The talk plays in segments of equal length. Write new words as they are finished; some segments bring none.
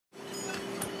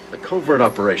A covert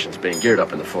operation's being geared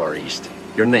up in the Far East.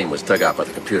 Your name was dug out by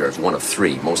the computer as one of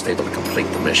 3 most able to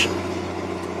complete the mission.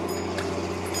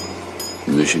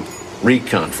 Mission?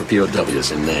 Recon for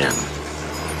POWs in Nam.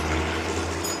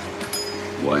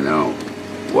 Why now?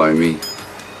 Why me?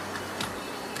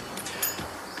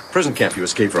 Prison camp you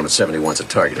escaped from at 71's a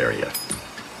target area.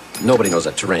 Nobody knows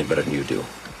that terrain better than you do.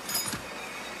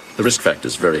 The risk factor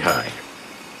is very high.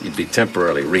 You'd be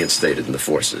temporarily reinstated in the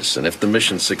forces, and if the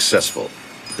mission's successful,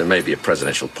 there may be a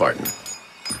presidential pardon.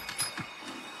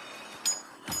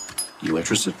 You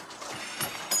interested?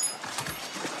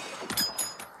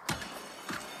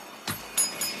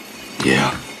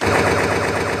 Yeah.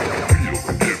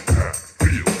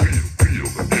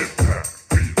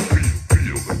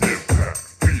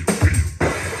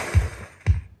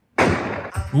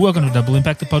 Welcome to Double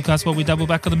Impact, the podcast where we double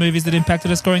back on the movies that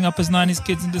impacted us growing up as 90s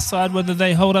kids and decide whether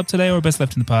they hold up today or are best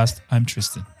left in the past. I'm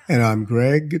Tristan. And I'm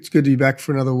Greg. It's good to be back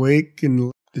for another week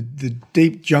in the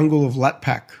deep jungle of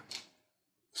Latpak.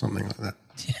 Something like that.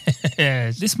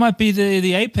 Yeah, this might be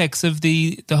the apex of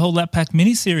the whole Latpak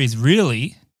miniseries,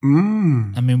 really. I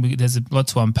mean, there's a lot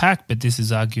to unpack, but this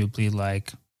is arguably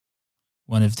like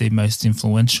one of the most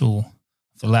influential of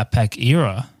the Latpak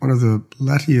era. One of the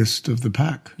lattiest of the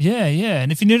pack. Yeah.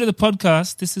 And if you're new to the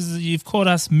podcast, you've caught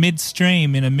us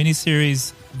midstream in a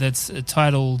miniseries that's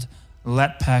titled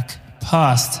Latpak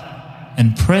Past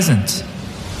and Present.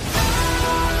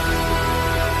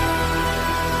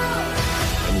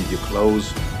 I need your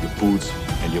clothes, your boots,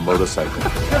 and your motorcycle.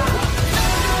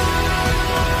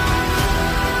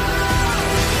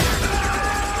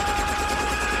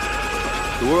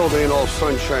 The world ain't all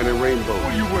sunshine and rainbows.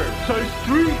 What are you wearing? Size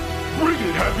 3? Bring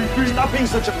it, Happy Feet. Stop being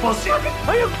such a pussy.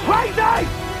 Are you crazy?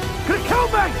 Could kill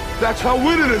me. That's how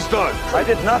winning is done. I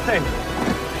did nothing.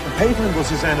 The pavement was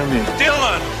his enemy.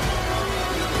 Dylan!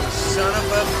 Son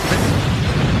of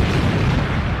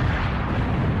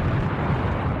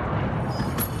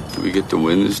a... Do we get to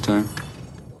win this time?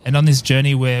 And on this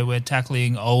journey where we're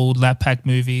tackling old Latpak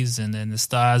movies and then the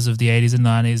stars of the 80s and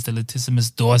 90s, the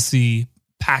Latissimus Dorsey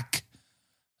pack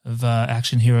of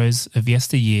action heroes of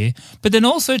yesteryear, but then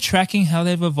also tracking how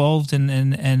they've evolved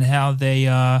and how they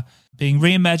are being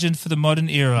reimagined for the modern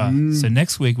era. So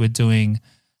next week we're doing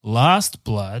Last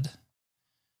Blood,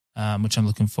 which I'm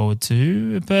looking forward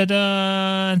to. But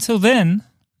until then,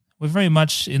 we're very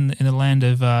much in the land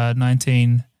of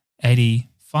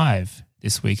 1985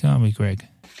 this week, aren't we, Greg?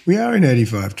 We are in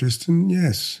 85, Tristan,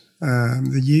 yes.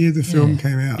 The year the film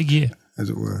came out. Big year.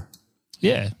 As it were.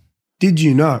 Yeah. Did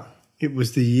you know it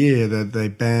was the year that they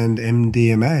banned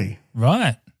MDMA?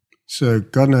 Right. So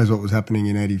God knows what was happening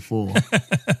in 84.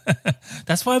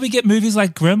 That's why we get movies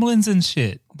like Gremlins and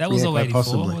shit. That was all 84,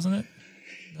 possibly. wasn't it?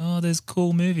 Oh, there's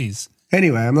cool movies.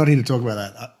 Anyway, I'm not here to talk about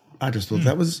that. I just thought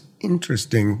that was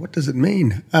interesting. What does it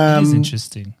mean? It is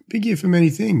interesting. Big year for many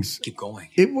things. Keep going.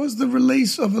 It was the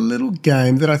release of a little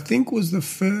game that I think was the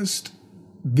first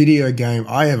video game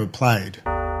I ever played.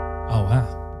 Oh,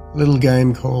 wow. A little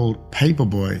game called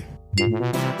Paperboy.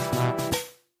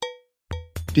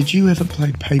 Did you ever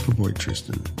play Paperboy,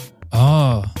 Tristan?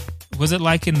 Oh, was it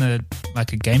like a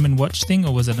Game & Watch thing,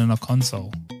 or was it on a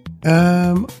console?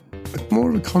 More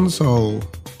of a console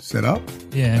setup.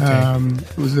 Yeah, okay.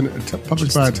 It was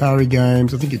published by Atari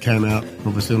Games. I think it came out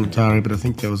obviously on Atari, but I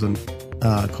think there was a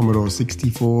Commodore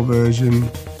 64 version,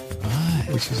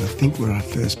 which is I think where I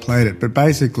first played it. But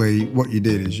basically, what you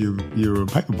did is you were a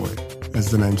paperboy, as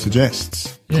the name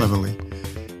suggests, cleverly.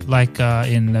 Like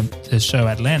in the show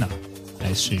Atlanta, I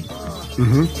assume.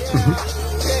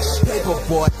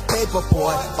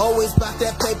 Paperboy, always about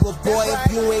that paperboy.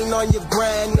 If you ain't on your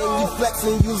grind, then you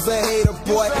flexing, you's a hater,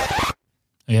 boy.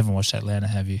 You haven't watched Atlanta,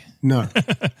 have you? No.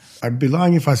 I'd be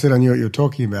lying if I said I knew what you were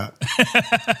talking about.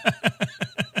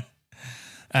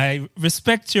 I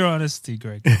respect your honesty,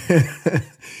 Greg.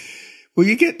 Well,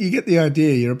 you get the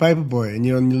idea. You're a paperboy and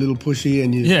you're on your little pushy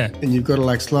and you've got to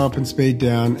like slow up and speed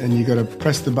down and you've got to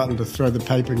press the button to throw the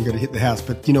paper and you've got to hit the house.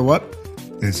 But you know what?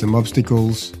 There's some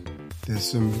obstacles.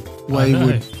 There's some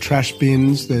wayward trash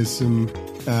bins. There's some...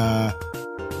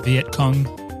 Viet Cong.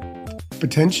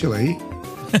 Potentially,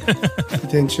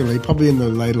 probably in the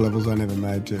later levels I never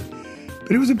made to.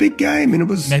 But it was a big game and it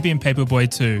was... Maybe in Paperboy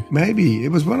too. Maybe. It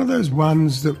was one of those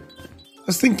ones that... I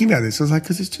was thinking about this. I was like,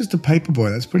 because it's just a paperboy.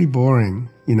 That's pretty boring,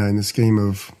 you know, in the scheme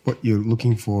of what you're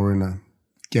looking for in a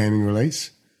gaming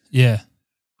release. Yeah.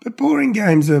 But boring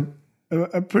games are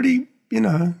pretty, you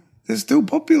know, they're still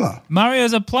popular.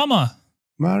 Mario's a plumber.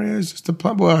 Mario's just a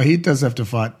plumber. Well, he does have to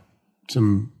fight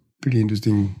some pretty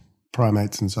interesting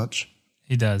primates and such.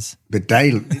 He does. But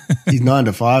he's 9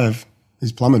 to 5.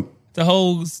 He's plumbing. The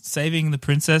whole saving the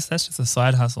princess, that's just a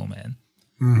side hustle, man.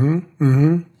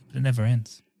 But it never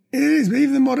ends. It is.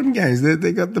 Even the modern games,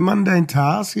 they got the mundane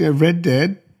tasks. Red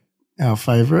Dead, our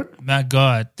favourite. My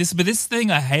God. This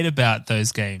thing I hate about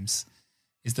those games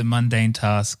is the mundane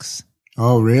tasks.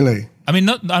 Oh, really? I mean,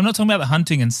 I'm not talking about the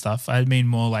hunting and stuff. I mean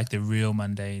more like the real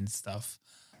mundane stuff.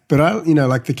 But,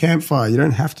 like the campfire, you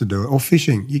don't have to do it. Or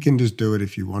fishing, you can just do it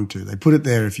if you want to. They put it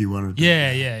there if you want to do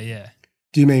it. Yeah.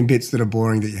 Do you mean bits that are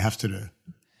boring that you have to do?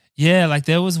 Yeah, like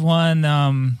there was one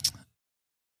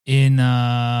in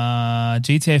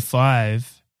GTA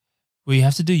 5 where you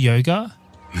have to do yoga.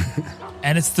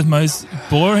 And it's the most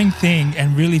boring thing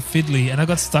and really fiddly. And I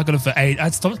got stuck on it for 8. I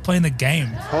stopped playing the game.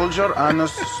 Hold your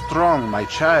anus strong, my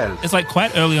child. It's like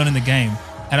quite early on in the game.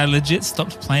 And I legit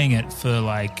stopped playing it for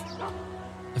like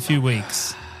a few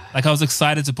weeks. Like I was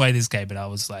excited to play this game, but I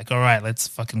was like, all right, let's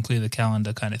fucking clear the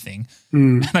calendar kind of thing.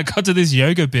 And I got to this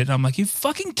yoga bit and I'm like, you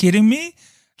fucking kidding me?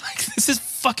 Like this is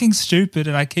fucking stupid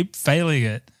and I keep failing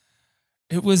it.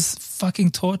 It was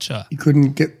fucking torture. You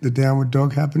couldn't get the downward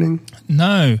dog happening?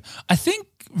 No. I think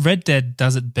Red Dead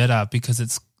does it better because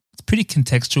it's pretty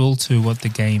contextual to what the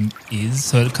game is.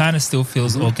 So it kind of still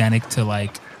feels organic to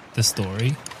like the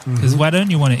story. Because why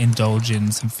don't you want to indulge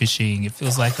in some fishing? It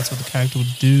feels like that's what the character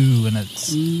would do, and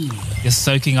it's you're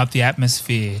soaking up the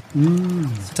atmosphere.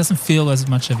 It doesn't feel as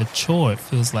much of a chore. It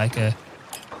feels like it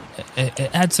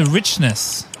adds a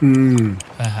richness,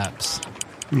 perhaps.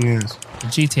 Yes. The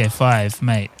GTA 5,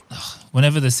 mate.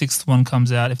 Whenever the 6th one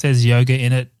comes out, if there's yoga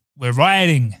in it, we're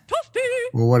rioting.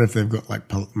 Well, what if they've got like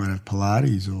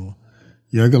Pilates or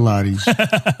yoga lattes?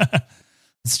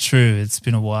 It's true. It's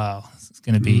been a while. It's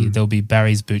going to be there'll be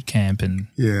Barry's boot camp and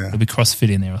there'll be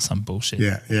CrossFit in there or some bullshit.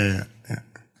 Yeah.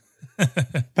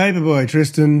 Paperboy,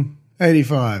 Tristan,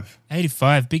 85.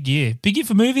 85, big year. Big year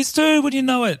for movies too. Wouldn't you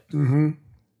know it?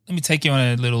 Let me take you on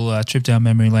a little trip down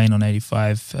memory lane on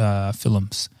 85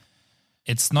 films.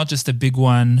 It's not just a big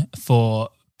one for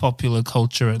popular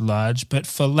culture at large, but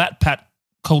for Lat-Pat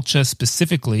culture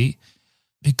specifically,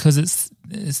 because it's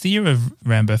the year of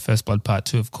Rambo First Blood Part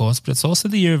 2, of course, but it's also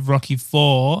the year of Rocky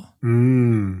 4.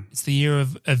 It's the year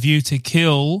of A View to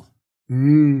Kill,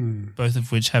 both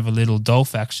of which have a little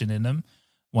Dolph action in them,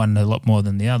 one a lot more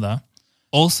than the other.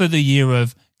 Also the year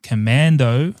of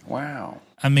Commando. Wow.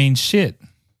 I mean, shit.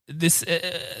 This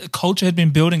culture had been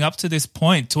building up to this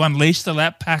point to unleash the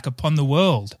Lat Pack upon the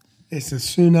world. It's a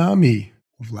tsunami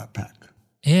of Lat Pack.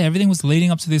 Yeah, everything was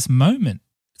leading up to this moment.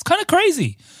 It's kind of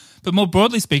crazy. But more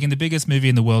broadly speaking, the biggest movie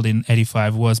in the world in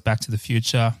 85 was Back to the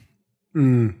Future.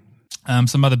 Some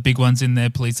other big ones in there,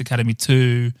 Police Academy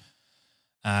 2,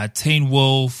 Teen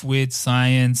Wolf, Weird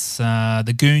Science,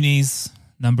 The Goonies,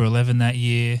 number 11 that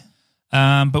year.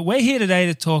 But we're here today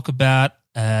to talk about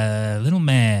a little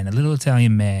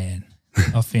Italian man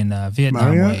off in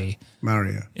Vietnam way.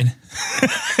 Mario.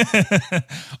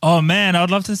 Oh, man, I'd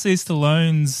love to see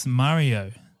Stallone's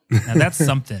Mario. Now, that's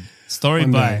something. Story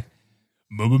by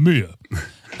Mamma Mia.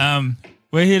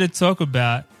 We're here to talk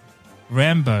about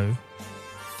Rambo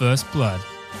First Blood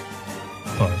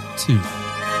Part 2.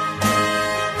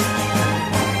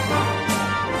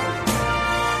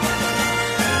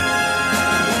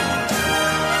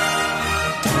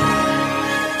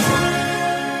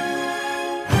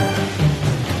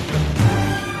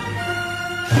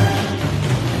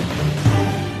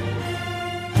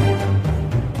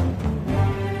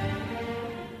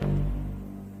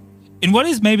 In what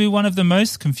is maybe one of the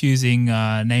most confusing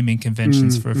naming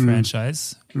conventions for a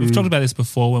franchise. We've talked about this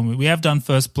before when we have done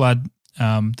First Blood,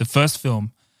 the first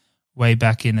film, way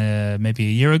back in maybe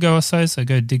a year ago or so. So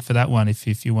go dig for that one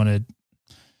if you want to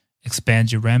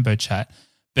expand your Rambo chat.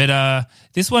 But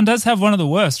this one does have one of the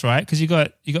worst, right? Because you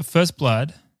got First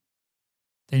Blood,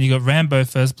 then you got Rambo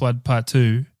First Blood Part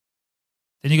 2,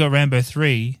 then you got Rambo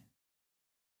 3,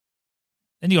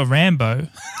 then you got Rambo.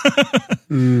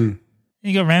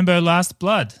 You got Rambo Last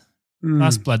Blood.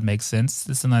 Last Blood makes sense.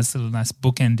 There's a nice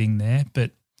book ending there.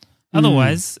 But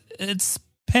otherwise, it's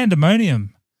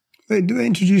pandemonium. Do they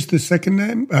introduce the second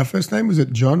name? First name, was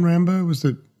it John Rambo? Was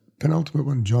the penultimate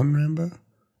one John Rambo?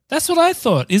 That's what I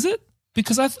thought. Is it?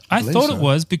 Because I thought so. It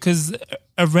was because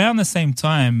around the same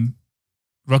time,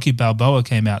 Rocky Balboa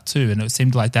came out too, and it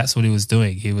seemed like that's what he was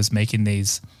doing. He was making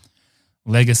these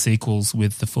Lego sequels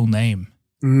with the full name.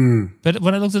 But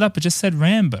when I looked it up, it just said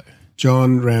Rambo.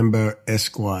 John Rambo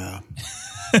Esquire.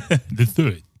 The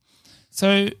third.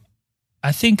 So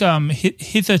I think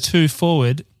hitherto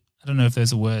forward, I don't know if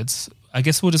those are words. I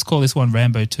guess we'll just call this one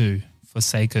Rambo 2 for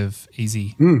sake of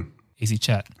easy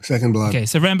chat. Second Blood. Okay,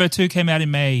 so Rambo 2 came out in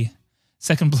May.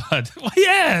 Second Blood. Well,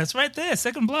 yeah, it's right there.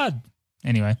 Second Blood.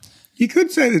 Anyway. You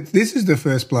could say that this is the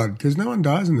First Blood because no one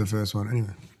dies in the first one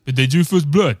anyway. But they do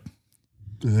First Blood.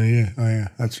 Oh, yeah,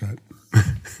 that's right. How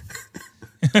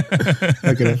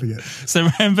could I forget? So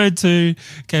Rambo 2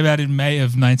 came out in May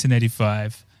of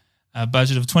 1985. A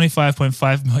budget of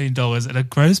 $25.5 million and a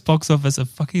gross box office of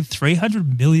fucking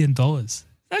 $300 million. Is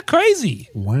that crazy?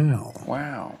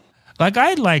 Wow. Like,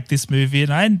 I like this movie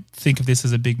and I think of this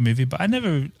as a big movie, but I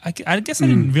guess I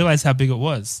didn't realize how big it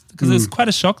was because it was quite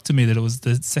a shock to me that it was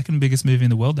the second biggest movie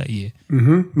in the world that year.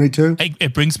 Mm-hmm. Me too.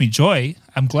 It brings me joy.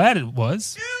 I'm glad it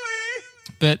was.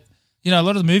 But, you know, a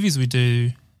lot of the movies we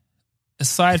do,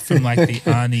 aside from like the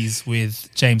Arnie's with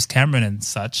James Cameron and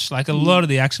such, like a lot of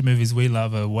the action movies we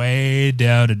love are way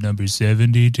down at number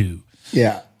 72.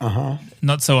 Yeah.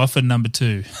 Not so often number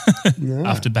 2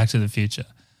 after Back to the Future.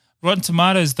 Rotten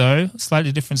Tomatoes, though,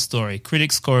 slightly different story.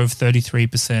 Critic score of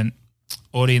 33%,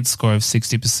 audience score of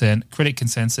 60%, critic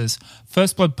consensus.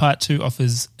 First Blood Part 2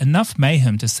 offers enough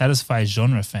mayhem to satisfy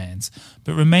genre fans,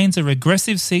 but remains a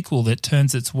regressive sequel that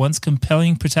turns its once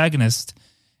compelling protagonist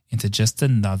into just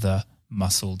another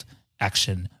muscled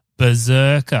action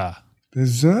berserker.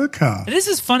 This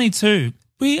is funny too.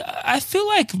 I feel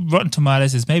like Rotten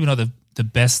Tomatoes is maybe not the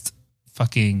best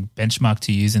fucking benchmark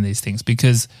to use in these things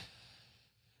because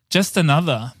Just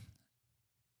Another,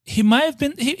 he may have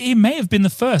been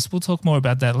the first. We'll talk more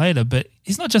about that later, but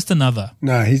he's not just another.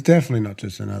 No, he's definitely not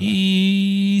just another.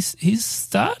 He's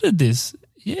started this.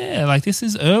 Yeah, like this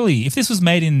is early. If this was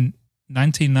made in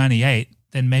 1998,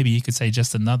 then maybe you could say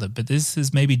just another, but this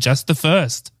is maybe just the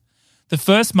first. The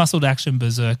first muscled action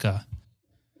berserker.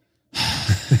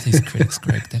 These critics,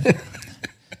 Greg, did it?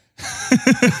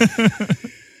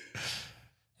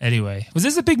 Anyway, was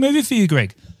this a big movie for you,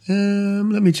 Greg?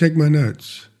 Let me check my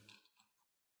notes.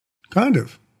 Kind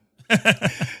of.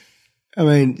 I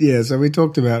mean, yeah, so we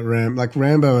talked about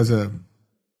Rambo as an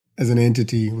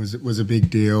entity was a big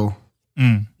deal.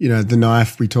 You know, the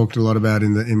knife we talked a lot about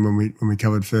when we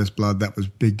covered First Blood, that was a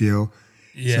big deal.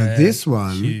 Yeah. So this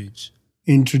one huge.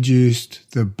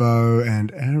 Introduced the bow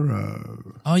and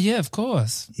arrow. Oh yeah, of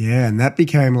course. Yeah, and that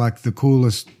became like the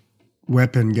coolest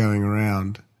weapon going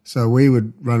around. So we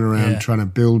would run around trying to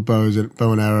build bow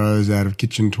and arrows out of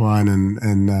kitchen twine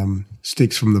and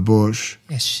sticks from the bush.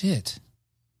 Yeah, shit.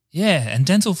 Yeah, and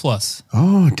dental floss.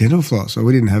 Oh, dental floss. Oh,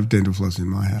 we didn't have dental floss in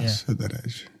my house at that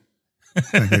age.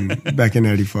 Back in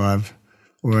 85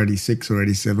 or 86 or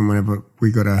 87, whenever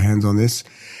we got our hands on this.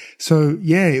 So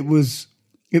yeah, it was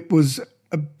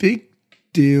a big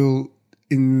deal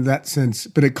in that sense,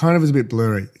 but it kind of is a bit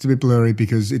blurry. It's a bit blurry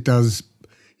because it does,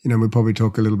 you know, we'll probably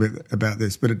talk a little bit about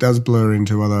this, but it does blur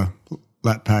into other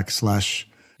Lat Pack /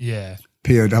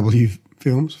 POW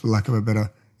films, for lack of a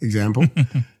better example.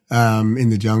 In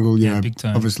the jungle, you know,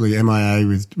 obviously MIA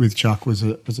with Chuck was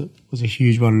a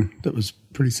huge one that was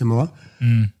pretty similar.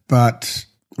 But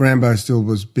Rambo still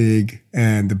was big,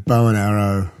 and the bow and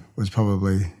arrow was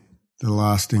probably the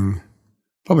lasting,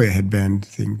 probably a headband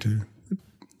thing too.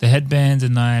 The headband, the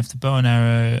knife, the bow and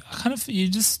arrow.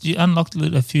 You unlocked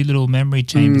a few little memory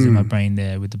chambers in my brain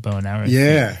there with the bow and arrow.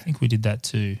 Yeah. I think we did that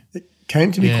too. It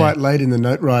came to me quite late in the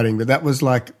note writing, but that was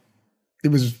like, it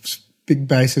was big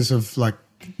basis of like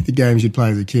the games you'd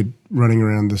play as a kid, running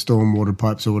around the stormwater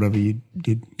pipes or whatever you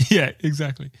did. Yeah,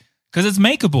 exactly. Because it's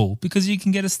makeable, because you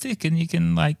can get a stick and you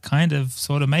can like kind of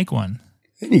sort of make one.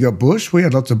 And you got bush. We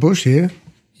had lots of bush here.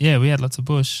 Yeah, we had lots of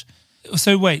bush.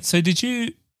 So wait, so did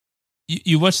you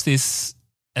watched this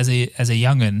as a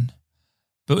young'un,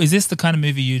 but is this the kind of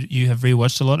movie you have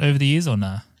rewatched a lot over the years or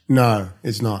nah? No,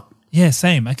 it's not. Yeah,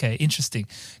 same. Okay, interesting.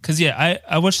 Because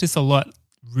I watched this a lot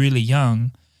really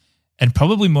young, and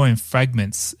probably more in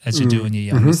fragments as you do when you're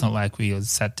young. Mm-hmm. It's not like we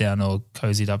sat down or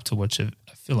cozied up to watch a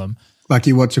film. Like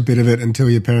you watch a bit of it until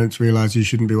your parents realise you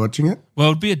shouldn't be watching it? Well, it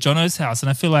would be at Jono's house, and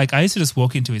I feel like I used to just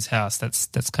walk into his house. That's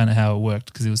kind of how it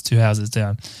worked because it was 2 houses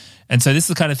down. And so this is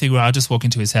the kind of thing where I'll just walk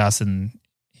into his house and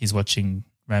he's watching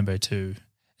Rambo 2.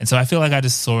 And so I feel like I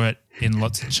just saw it in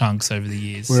lots of chunks over the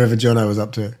years. Wherever Jono was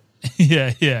up to.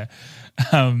 Yeah.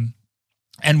 And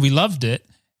we loved it.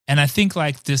 And I think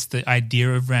like just the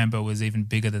idea of Rambo was even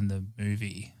bigger than the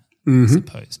movie, I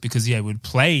suppose. Because, we'd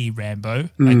play Rambo.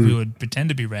 Like we would pretend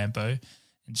to be Rambo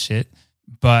and shit.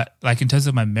 But like in terms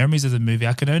of my memories of the movie,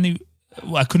 I couldn't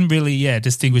really,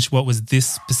 distinguish what was this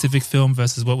specific film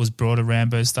versus what was broader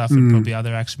Rambo stuff and probably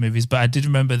other action movies. But I did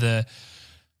remember the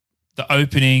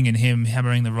opening and him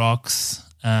hammering the rocks.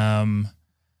 Oh,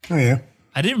 yeah.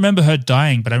 I didn't remember her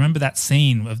dying, but I remember that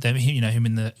scene of them, him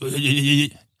in the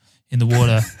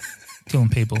water killing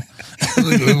people.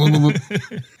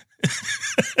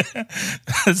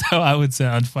 That's how I would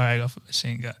sound firing off a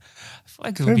machine gun.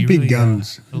 like it'll be big really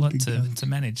guns. a lot to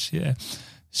manage. Yeah,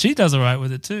 she does all right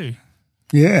with it too.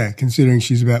 Yeah, considering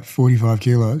she's about 45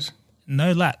 kilos.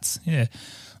 No lats. Yeah.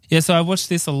 So I watched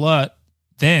this a lot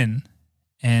then,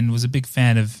 and was a big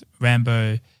fan of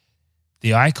Rambo,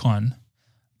 the Icon.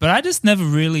 But I just never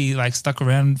really like stuck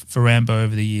around for Rambo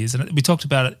over the years. And we talked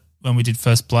about it when we did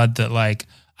First Blood that like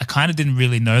I kind of didn't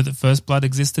really know that First Blood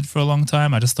existed for a long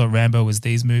time. I just thought Rambo was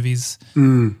these movies.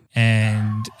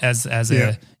 And as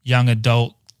a young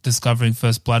adult, discovering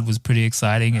First Blood was pretty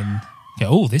exciting and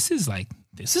this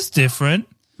is different.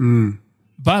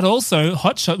 But also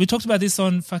Hot Shot, we talked about this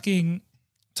on fucking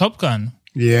Top Gun.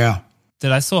 Yeah.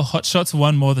 That I saw Hot Shots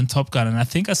 1 more than Top Gun, and I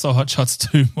think I saw Hot Shots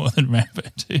 2 more than Rambo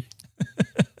 2.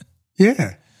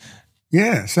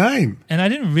 Yeah, same. And I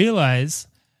didn't realize,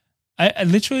 I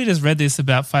literally just read this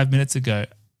about 5 minutes ago.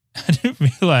 I didn't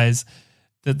realize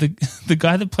that the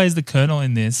guy that plays the Colonel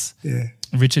in this,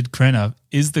 Richard Crenna,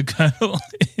 is the Colonel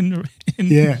in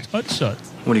Hot Shots.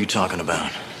 What are you talking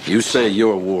about? You say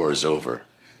your war is over.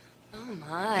 Oh,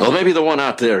 my. Well, maybe the one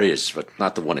out there is, but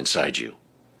not the one inside you.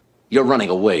 You're running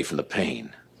away from the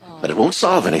pain. But it won't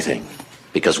solve anything,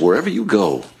 because wherever you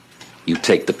go, you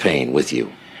take the pain with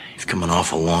you. You've come an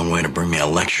awful long way to bring me a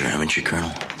lecture, haven't you,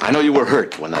 Colonel? I know you were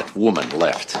hurt when that woman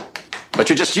left, but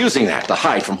you're just using that to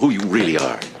hide from who you really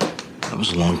are. That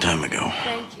was a long time ago.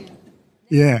 Thank you.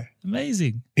 Yeah.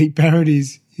 Amazing. He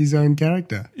parodies his own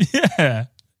character. Yeah.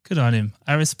 Good on him.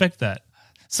 I respect that.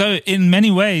 So in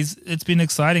many ways, it's been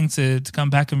exciting to come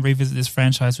back and revisit this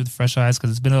franchise with fresh eyes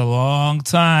because it's been a long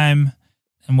time.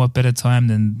 And what better time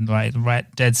than right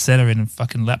dead center in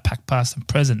fucking lap pack past and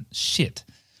present. Shit.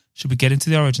 Should we get into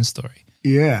the origin story?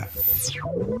 Yeah.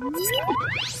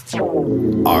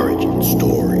 Origin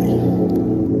story.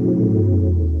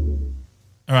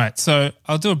 All right, so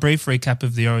I'll do a brief recap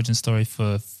of the origin story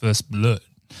for First Blood.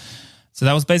 So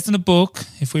that was based on a book,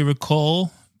 if we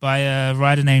recall, by a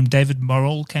writer named David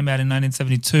Morrell. Came out in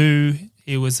 1972.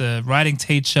 He was a writing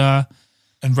teacher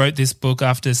and wrote this book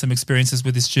after some experiences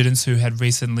with his students who had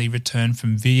recently returned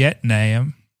from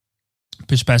Vietnam.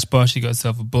 Pish Bash Bosh, he got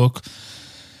himself a book.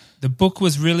 The book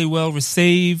was really well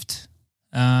received.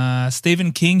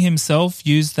 Stephen King himself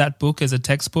used that book as a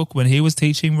textbook when he was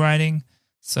teaching writing.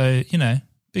 So,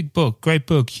 big book, great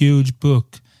book, huge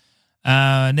book.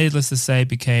 Needless to say, it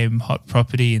became hot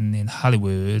property in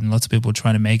Hollywood, and lots of people were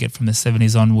trying to make it from the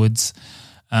 70s onwards.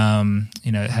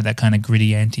 It had that kind of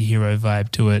gritty anti-hero vibe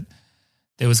to it.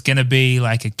 There was going to be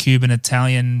like a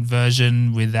Cuban-Italian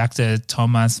version with actor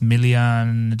Tomas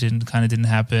Milian. It didn't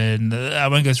happen. I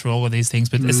won't go through all of these things,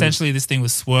 but essentially this thing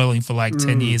was swirling for like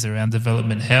 10 years around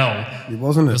development hell. It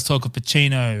wasn't. There was talk of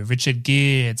Pacino, Richard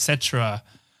Gere, etc.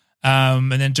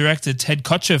 And then director Ted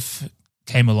Kotcheff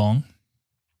came along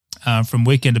from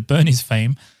Weekend at Bernie's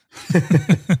fame,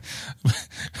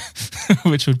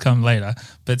 which would come later,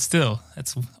 but still,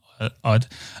 that's odd.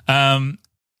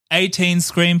 18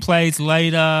 screenplays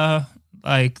later,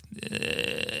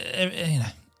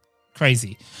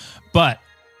 crazy. But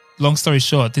long story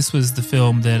short, this was the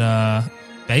film that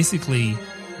basically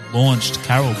launched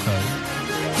Carol Code.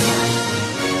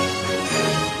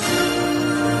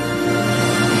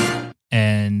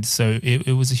 And so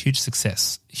it was a huge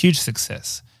success.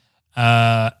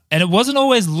 And it wasn't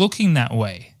always looking that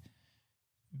way.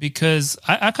 Because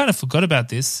I kind of forgot about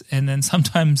this, and then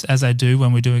sometimes, as I do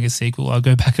when we're doing a sequel, I'll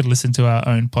go back and listen to our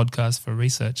own podcast for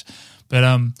research. But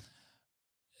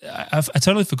I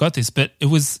totally forgot this, but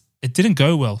it didn't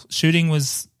go well. Shooting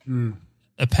was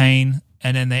a pain,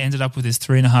 and then they ended up with this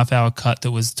 3.5-hour cut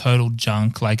that was total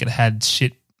junk. Like it had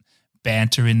shit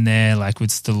banter in there, like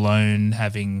with Stallone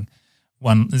having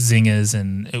one zingers,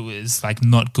 and it was like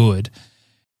not good.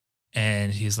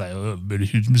 And he's like, "Oh, made a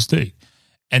huge mistake."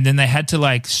 And then they had to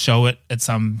like show it at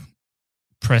some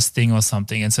press thing or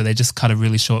something. And so they just cut a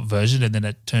really short version. And then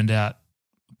it turned out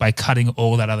by cutting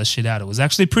all that other shit out, it was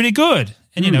actually pretty good.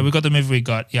 And, we got the movie we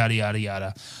got, yada, yada,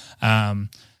 yada.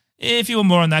 If you want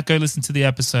more on that, go listen to the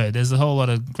episode. There's a whole lot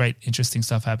of great, interesting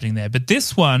stuff happening there. But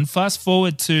this one, fast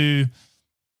forward to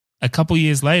a couple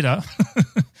years later,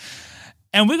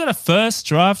 and we got a first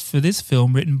draft for this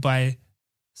film written by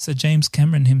Sir James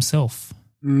Cameron himself.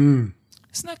 Isn't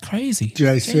that crazy?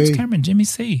 JC. James Cameron, Jimmy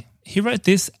C. He wrote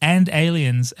this and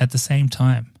Aliens at the same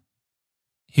time.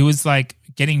 He was like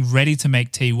getting ready to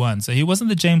make T1. So he wasn't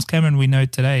the James Cameron we know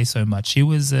today so much. He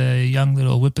was a young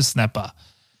little whippersnapper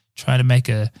trying to make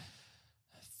a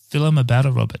film about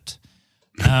a robot.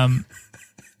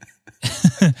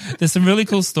 There's some really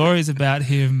cool stories about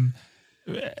him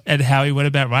and how he went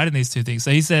about writing these two things.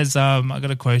 So he says, I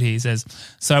got a quote here. He says,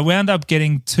 "So I wound up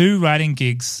getting 2 writing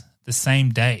gigs the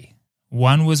same day.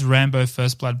 One was Rambo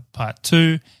First Blood Part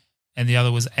 2 and the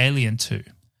other was Alien 2.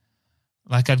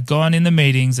 Like I'd gone in the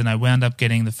meetings and I wound up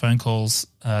getting the phone calls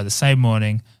the same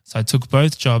morning. So I took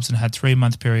both jobs and had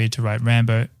 3-month period to write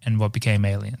Rambo and what became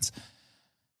Aliens.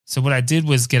 So what I did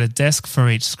was get a desk for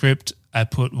each script. I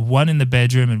put one in the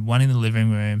bedroom and one in the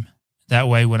living room. That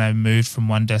way when I moved from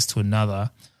one desk to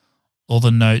another, all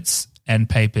the notes and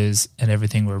papers and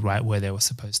everything were right where they were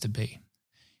supposed to be.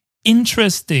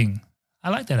 Interesting. I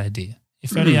like that idea.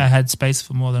 If only I had space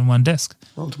for more than one desk.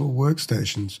 Multiple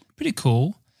workstations. Pretty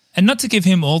cool. And not to give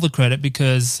him all the credit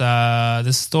because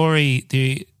the story,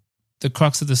 the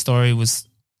crux of the story was,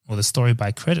 or the story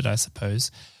by credit, I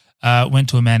suppose, went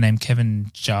to a man named Kevin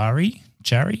Jarry.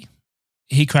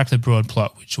 He cracked the broad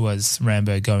plot, which was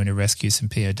Rambo going to rescue some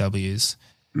POWs.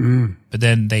 But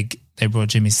then they brought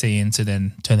Jimmy C in to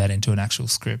then turn that into an actual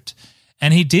script.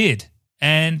 And he did.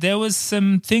 And there was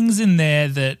some things in there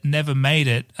that never made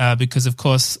it because, of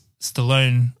course,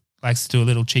 Stallone likes to do a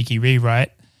little cheeky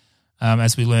rewrite,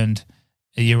 as we learned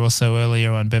a year or so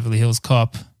earlier on Beverly Hills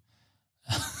Cop.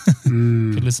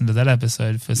 Could listen to that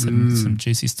episode for some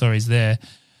juicy stories there.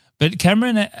 But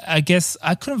Cameron, I guess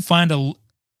I couldn't find a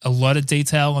lot of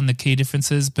detail on the key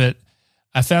differences, but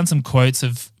I found some quotes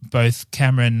of both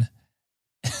Cameron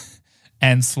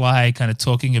and Sly kind of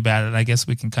talking about it. And I guess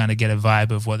we can kind of get a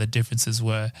vibe of what the differences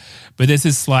were. But this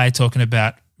is Sly talking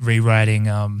about rewriting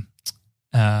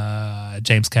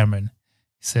James Cameron.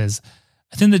 He says,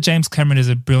 I think that James Cameron is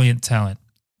a brilliant talent,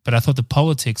 but I thought the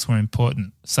politics were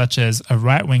important, such as a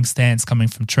right-wing stance coming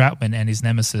from Troutman and his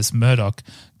nemesis Murdoch,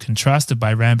 contrasted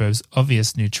by Rambo's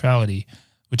obvious neutrality,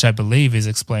 which I believe is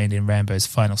explained in Rambo's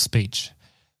final speech.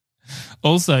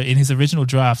 Also, in his original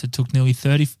draft, it took nearly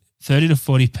 30 to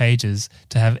 40 pages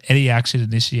to have any action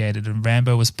initiated, and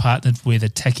Rambo was partnered with a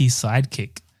techie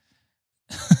sidekick.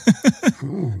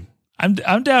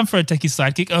 I'm down for a techie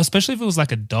sidekick, especially if it was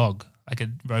like a dog, like a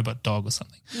robot dog or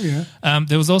something. Yeah.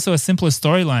 There was also a simpler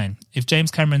storyline. If James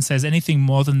Cameron says anything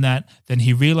more than that, then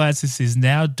he realizes he's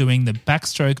now doing the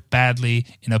backstroke badly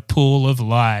in a pool of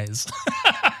lies.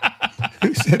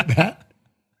 Who said that?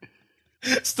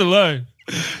 Stallone.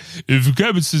 If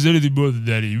Cameron says anything more than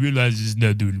that, he realizes he's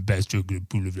now doing the backstroke in a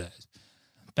pool of lies.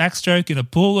 Backstroke in a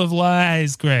pool of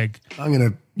lies, Greg. I'm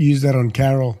going to use that on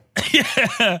Carol.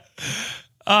 Yeah.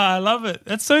 Oh, I love it.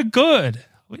 That's so good.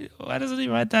 Why doesn't he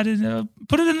write that in?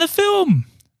 Put it in the film.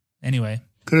 Anyway.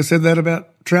 Could have said that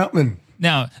about Troutman.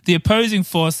 Now, the opposing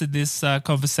force in this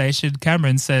conversation,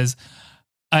 Cameron says,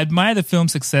 I admire the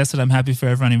film's success and I'm happy for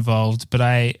everyone involved, but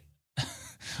I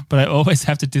always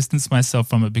have to distance myself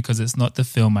from it because it's not the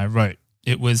film I wrote.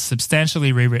 It was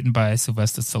substantially rewritten by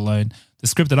Sylvester Stallone. The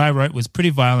script that I wrote was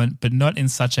pretty violent, but not in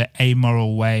such an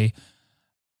amoral way.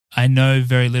 I know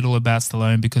very little about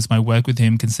Stallone because my work with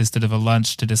him consisted of a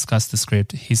lunch to discuss the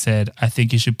script. He said, I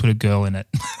think you should put a girl in it.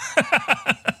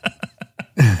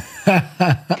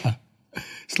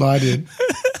 Sly did.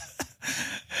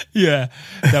 Yeah,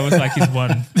 that was like his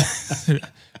one.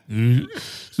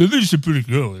 So they should put a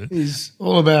girl in it. He's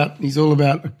all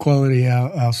about equality,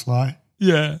 our Sly.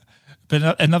 Yeah.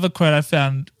 But another quote I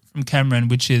found from Cameron,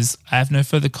 which is, I have no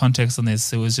further context on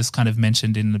this. It was just kind of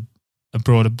mentioned in a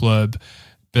broader blurb.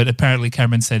 But apparently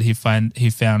Cameron said he found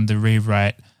the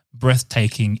rewrite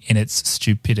breathtaking in its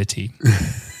stupidity.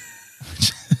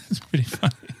 Which is pretty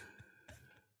funny.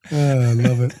 Oh, I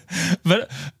love it.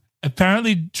 But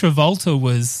apparently Travolta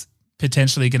was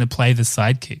potentially going to play the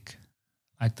sidekick,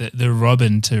 like the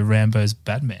Robin to Rambo's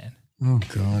Batman. Oh,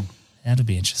 God. That'll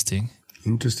be interesting.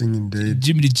 Interesting indeed.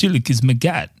 Jimmy Chillick is my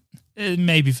god.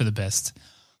 Maybe for the best.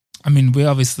 I mean, we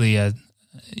obviously,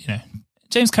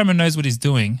 James Cameron knows what he's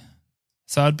doing.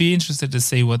 So I'd be interested to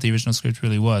see what the original script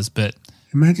really was. But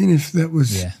imagine if that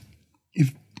was,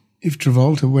 if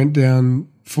Travolta went down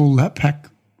full lap pack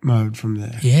mode from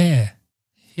there. Yeah.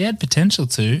 He had potential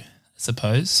to, I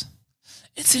suppose.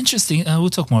 It's interesting. We'll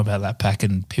talk more about lap pack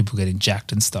and people getting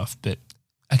jacked and stuff. But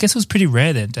I guess it was pretty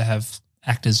rare then to have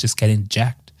actors just getting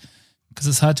jacked because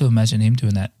it's hard to imagine him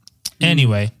doing that.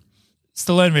 Anyway,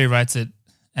 Stallone rewrites it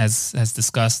as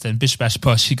discussed, and bish bash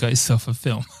bosh, he got himself a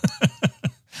film.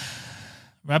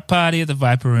 Rap party at the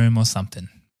Viper Room or something.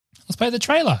 Let's play the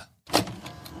trailer.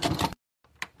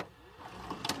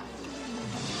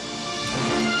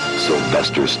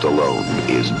 Sylvester Stallone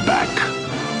is back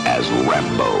as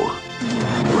Rambo.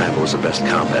 Rambo is the best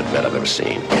combat vet I've ever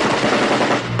seen.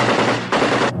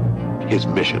 His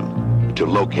mission, to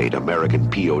locate American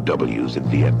POWs in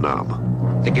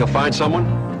Vietnam. Think you'll find someone?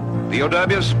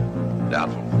 POWs?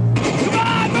 Doubtful. Come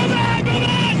on, move on, move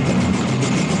on!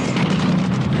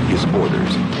 His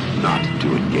orders, not to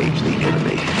engage the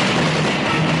enemy.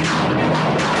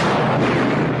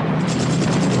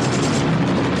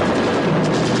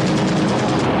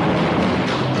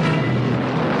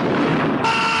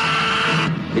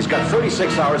 He's got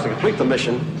 36 hours to complete the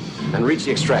mission and reach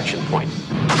the extraction point.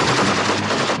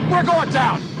 We're going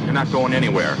down! You're not going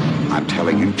anywhere. I'm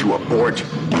telling you to abort.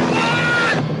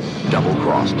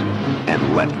 Double-crossed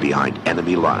and left behind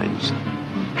enemy lines.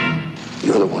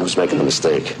 You're the one who's making the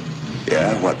mistake.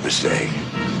 Yeah, what mistake?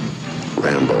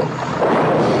 Rambo.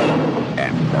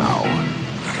 And now,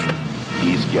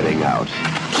 he's getting out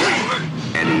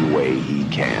any way he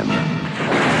can.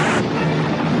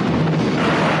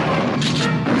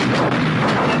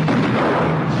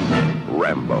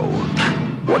 Rambo.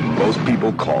 What most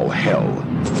people call hell,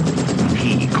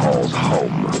 he calls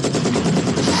home.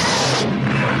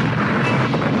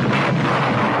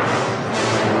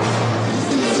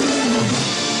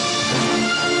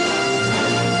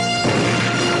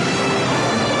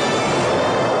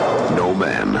 No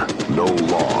man, no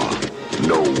law,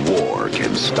 no war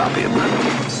can stop him.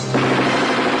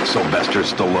 Sylvester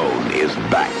Stallone is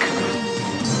back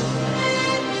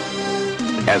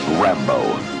as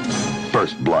Rambo.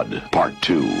 First Blood, Part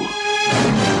 2.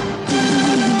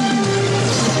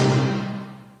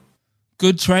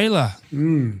 Good trailer.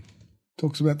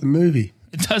 Talks about the movie.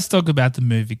 It does talk about the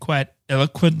movie quite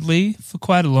eloquently for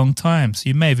quite a long time, so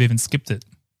you may have even skipped it.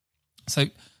 So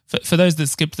for those that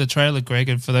skipped the trailer, Greg,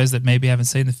 and for those that maybe haven't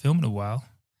seen the film in a while,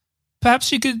 perhaps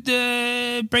you could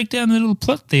break down the little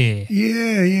plot there.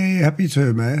 Yeah. Happy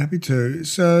to, mate. Happy to.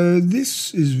 So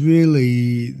this is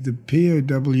really the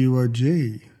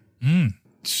POWOG.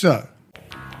 So,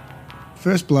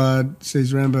 First Blood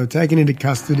sees Rambo taken into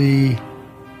custody.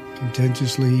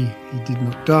 Contentiously, he did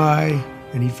not die,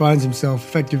 and he finds himself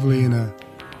effectively in a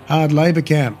hard labour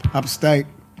camp, upstate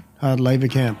hard labour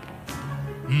camp.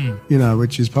 You know,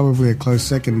 which is probably a close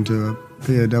second to a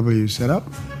POW setup.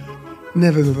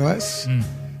 Nevertheless,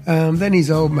 then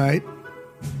his old mate,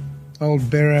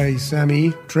 old beret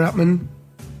Sammy Troutman,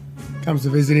 comes to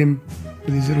visit him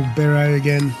with his little beret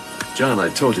again. John, I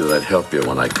told you that I'd help you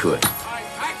when I could.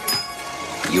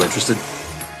 You interested?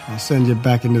 I'll send you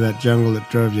back into that jungle that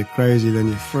drove you crazy, then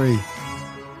you're free.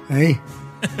 Hey?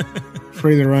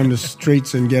 Free to roam the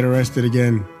streets and get arrested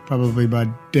again, probably by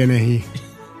Dennehy.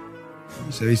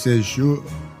 So he says, sure.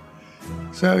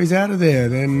 So he's out of there.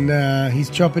 Then he's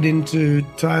chopped into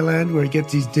Thailand where he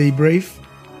gets his debrief.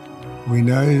 We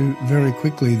know very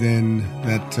quickly then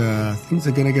that things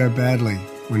are going to go badly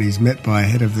when he's met by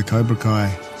head of the Cobra Kai,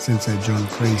 Sensei John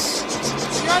Kreese.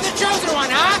 You're the chosen one,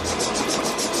 huh?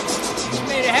 You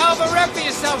made a hell of a rep for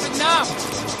yourself in Nam.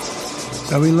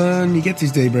 So he gets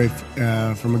his debrief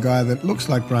from a guy that looks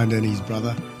like Brian Denny's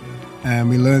brother. And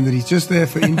we learn that he's just there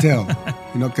for intel.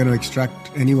 You're not going to extract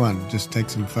anyone, just take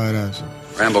some photos.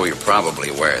 Rambo, you're probably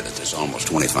aware that there's almost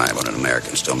 2,500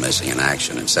 Americans still missing in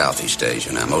action in Southeast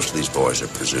Asia. Now, most of these boys are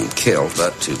presumed killed,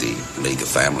 but to the League of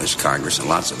Families, Congress, and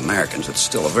lots of Americans, it's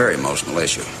still a very emotional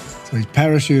issue. So he's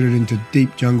parachuted into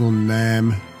deep jungle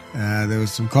Nam. There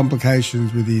was some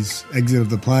complications with his exit of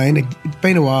the plane. It's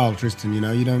been a while, Tristan, you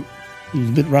know. He was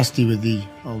a bit rusty with the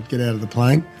old get out of the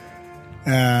plane.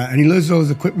 And he loses all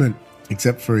his equipment,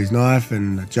 except for his knife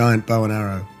and a giant bow and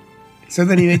arrow. So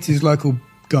then he meets his local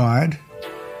guide.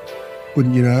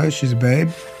 Wouldn't you know, she's a babe.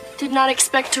 Did not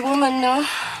expect a woman, no.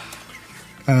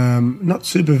 Not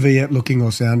super Viet looking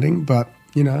or sounding, but,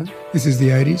 you know, this is the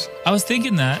 80s. I was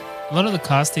thinking that a lot of the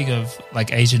casting of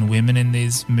like Asian women in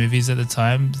these movies at the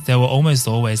time, they were almost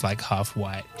always like half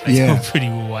white. Like, yeah. They were pretty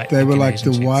white. They were like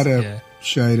Asian the chicks. whiter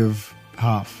shade of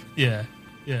half. Yeah.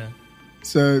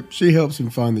 So she helps him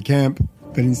find the camp,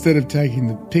 but instead of taking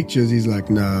the pictures, he's like,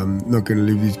 no, I'm not going to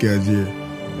leave these guys here.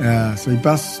 So he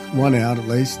busts one out at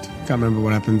least. Can't remember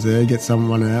what happens there. He gets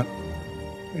someone out.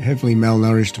 A heavily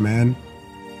malnourished man.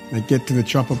 They get to the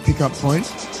chopper pickup point.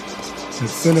 At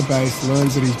center base,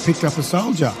 learns that he's picked up a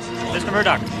soldier. Mr.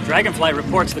 Murdoch, Dragonfly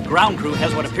reports the ground crew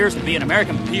has what appears to be an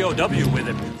American POW with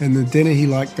him. And the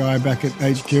Dennehy-like guy back at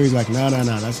HQ, he's like, no,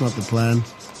 that's not the plan.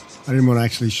 I didn't want to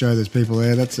actually show those people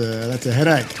there. That's a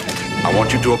headache. I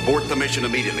want you to abort the mission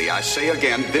immediately. I say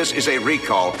again, this is a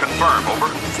recall. Confirm,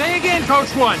 over. Say again, Coach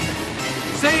One.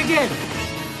 Say again.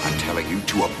 I'm telling you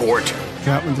to abort.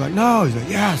 Troutman's like, no. He's like,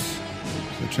 yes.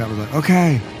 So Troutman's like,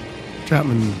 okay.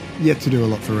 Troutman yet to do a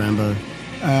lot for Rambo.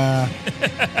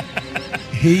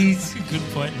 He's... That's a good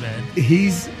point, man.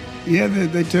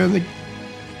 They turn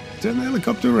the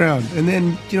helicopter around. And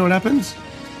then, do you know what happens?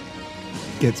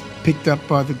 Gets picked up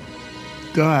by the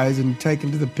guys and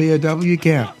taken to the POW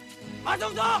camp.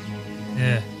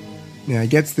 Yeah. Now he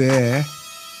gets there,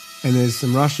 and there's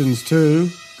some Russians too,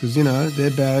 because, you know,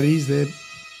 they're baddies.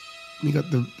 You got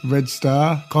the Red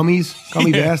Star, commie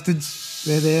bastards.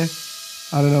 They're there.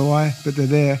 I don't know why, but they're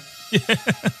there.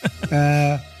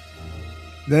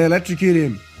 They electrocute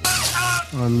him.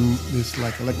 on this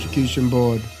like electrocution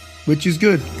board, which is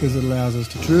good because it allows us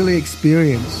to truly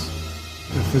experience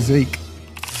the physique.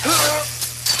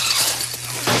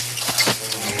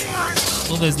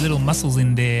 All those little muscles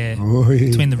in there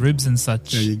between the ribs and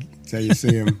such. So you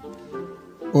see him.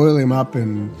 Oil him up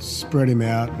and spread him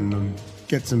out and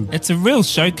get some... It's a real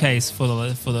showcase for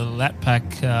the Lat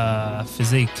Pack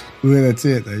physique. Well, that's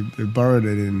it. They borrowed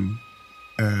it in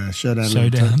Showdown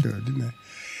in Tokyo, didn't they?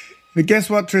 But guess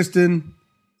what, Tristan?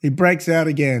 He breaks out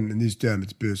again, and this time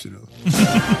it's personal.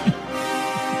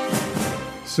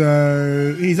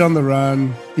 So he's on the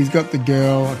run. He's got the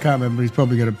girl. I can't remember. He's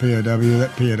probably got a POW.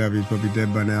 That POW is probably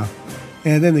dead by now.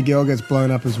 And then the girl gets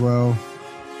blown up as well.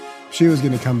 She was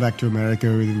going to come back to America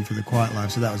with him for the quiet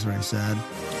life, so that was very sad.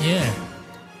 Yeah.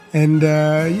 And,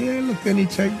 look, then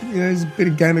there's a bit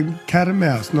of game of cat and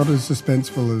mouse. Not as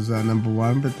suspenseful as number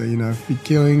one, but, big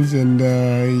killings and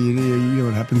you know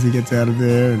what happens. He gets out of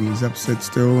there and he's upset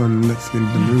still, and that's the end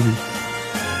of the movie.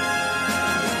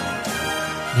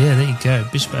 Yeah, there you go.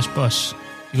 Bish, bash, bosh.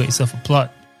 You got yourself a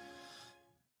plot.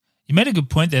 You made a good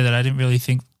point there that I didn't really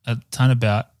think a ton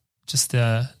about. Just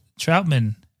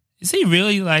Troutman. Is he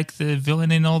really like the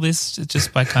villain in all this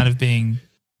just by kind of being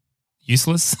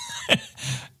useless?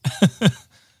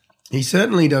 He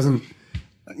certainly doesn't,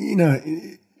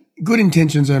 good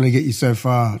intentions only get you so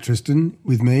far, Tristan,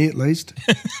 with me at least.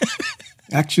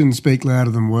 Actions speak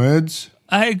louder than words.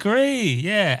 I agree.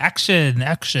 Yeah, action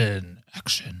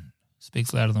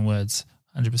speaks louder than words,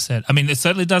 100%. I mean, it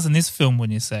certainly does in this film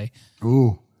when you say.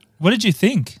 Ooh. What did you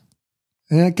think?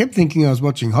 And I kept thinking I was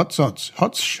watching Hot Shots.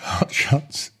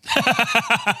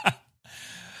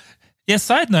 Yeah,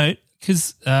 side note,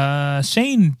 because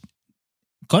Shane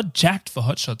got jacked for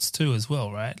Hot Shots too as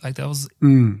well, right? Like that was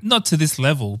not to this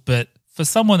level, but for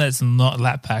someone that's not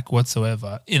Lat Pack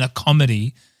whatsoever in a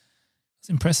comedy, it's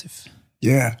impressive.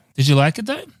 Yeah. Did you like it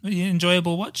though? Was it an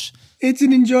enjoyable watch? It's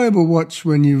an enjoyable watch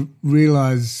when you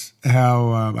realise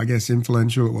how,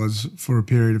 influential it was for a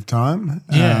period of time.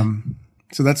 Yeah.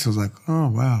 So that's, I was like, oh,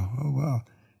 wow.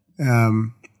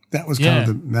 That was kind of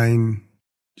the main,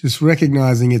 just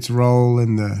recognising its role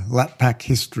in the Lat Pack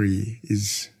history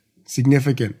is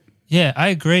significant. Yeah, I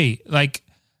agree. Like,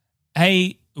 A,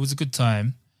 it was a good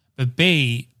time, but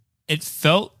B, it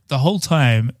felt the whole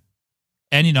time,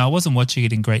 and, I wasn't watching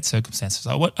it in great circumstances.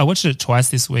 I watched it twice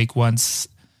this week, once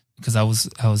because I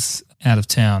was out of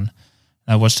town.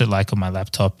 I watched it like on my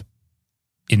laptop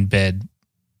in bed,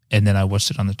 and then I watched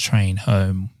it on the train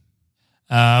home.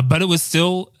 But it was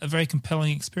still a very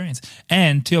compelling experience.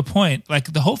 And to your point,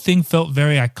 like the whole thing felt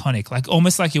very iconic, like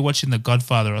almost like you're watching The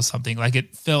Godfather or something. Like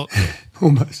it felt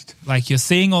almost like you're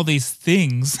seeing all these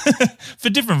things for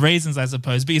different reasons, I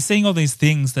suppose, but you're seeing all these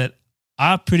things that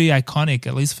are pretty iconic,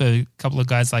 at least for a couple of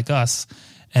guys like us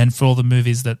and for all the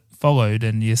movies that followed.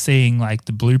 And you're seeing like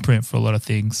the blueprint for a lot of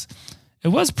things. It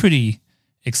was pretty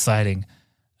exciting.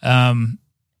 And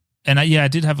I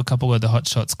did have a couple of the Hot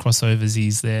Shots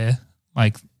crossovers there.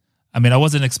 Like, I mean, I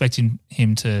wasn't expecting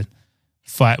him to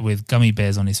fight with gummy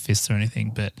bears on his fists or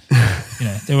anything, but,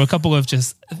 there were a couple of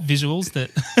just visuals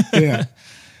that... Yeah.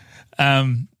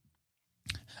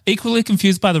 Equally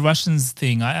confused by the Russians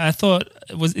thing. I thought,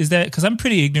 because I'm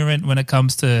pretty ignorant when it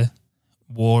comes to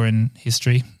war and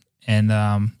history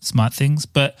and smart things,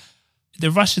 but the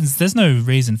Russians, there's no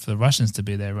reason for the Russians to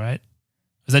be there, right?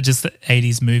 Was that just the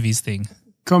 80s movies thing?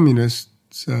 Communists,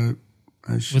 so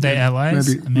were they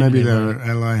allies? Maybe they were an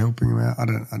ally helping them out. I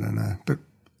don't know, but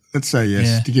let's say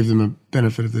yes to give them a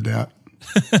benefit of the doubt.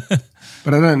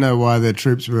 But I don't know why their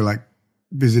troops were like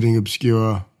visiting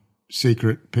obscure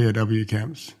secret POW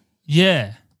camps.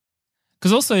 Yeah,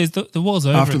 because also the war's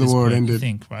over after the war ended. I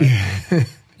think, right?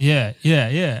 Yeah.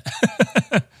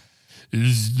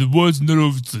 The war's not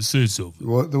over to say so.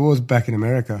 The war's back in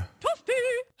America.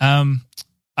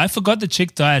 I forgot the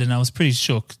chick died, and I was pretty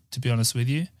shook, to be honest with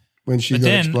you. When she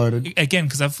got exploded? Again,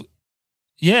 because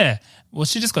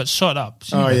she just got shot up.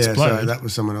 Sorry, that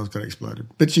was someone else got exploded.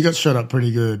 But she got shot up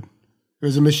pretty good. It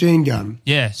was a machine gun.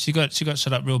 Yeah, she got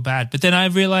shot up real bad. But then I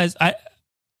realized, I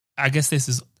guess it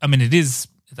is,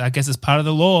 I guess it's part of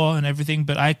the law and everything,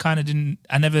 but I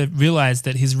never realized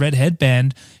that his red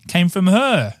headband came from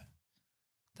her.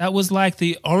 That was like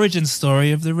the origin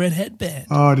story of the red headband.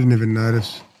 Oh, I didn't even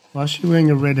notice. Why is she wearing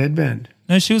a red headband?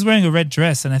 No, she was wearing a red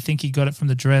dress, and I think he got it from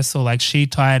the dress, or like she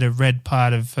tied a red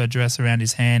part of her dress around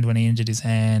his hand when he injured his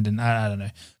hand, and I don't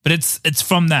know. But it's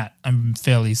from that, I'm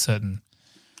fairly certain.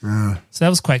 So that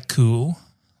was quite cool.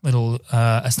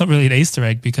 It's not really an Easter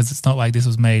egg because it's not like this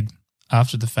was made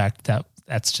after the fact.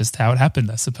 That's just how it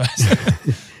happened, I suppose.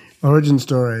 Origin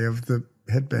story of the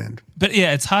headband. But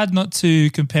yeah, it's hard not to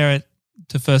compare it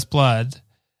to First Blood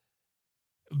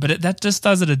But that just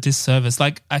does it a disservice.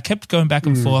 Like, I kept going back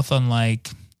and forth on, like,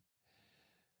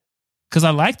 because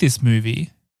I like this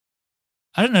movie.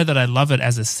 I don't know that I love it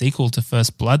as a sequel to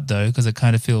First Blood, though, because it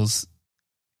kind of feels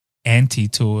anti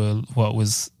to what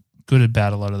was good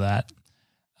about a lot of that.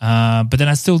 But then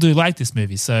I still do like this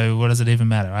movie, so what does it even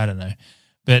matter? I don't know.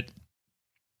 But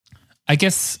I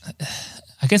guess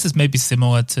it's maybe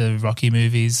similar to Rocky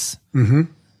movies.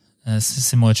 Mm-hmm.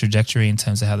 Similar trajectory in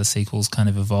terms of how the sequels kind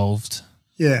of evolved.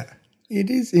 Yeah. It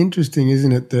is interesting,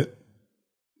 isn't it, that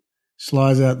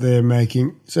Sly's out there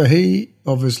making... So he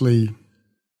obviously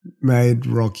made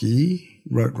Rocky,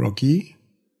 wrote Rocky.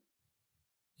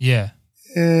 Yeah.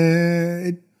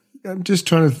 I'm just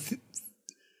trying to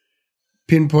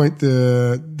pinpoint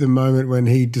the moment when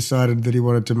he decided that he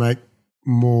wanted to make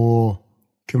more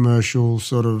commercial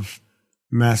sort of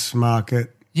mass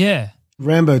market. Yeah.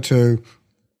 Rambo 2,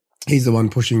 he's the one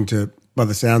pushing to, by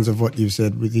the sounds of what you've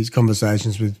said with his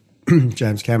conversations with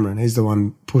James Cameron, he's the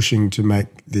one pushing to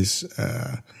make this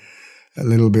a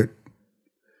little bit,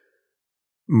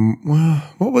 well,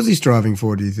 what was he striving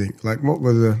for, do you think? Like, what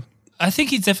were the... I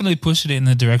think he definitely pushed it in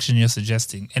the direction you're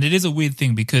suggesting. And it is a weird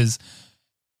thing because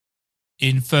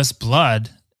in First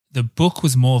Blood, the book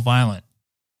was more violent.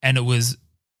 And it was...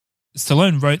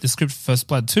 Stallone wrote the script for First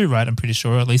Blood too, right? I'm pretty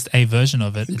sure, or at least a version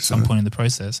of it at some point in the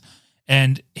process.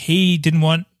 And he didn't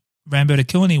want Rambo to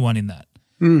kill anyone in that.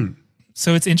 Mm.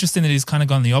 So it's interesting that he's kind of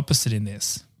gone the opposite in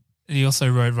this. He also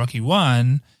wrote Rocky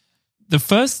 1. The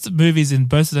first movies in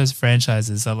both of those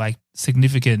franchises are like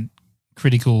significant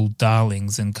critical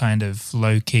darlings and kind of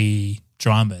low-key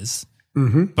dramas.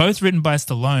 Mm-hmm. Both written by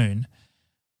Stallone,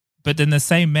 but then the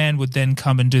same man would then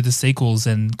come and do the sequels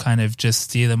and kind of just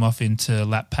steer them off into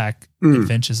Lap Pack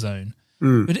Adventure Zone.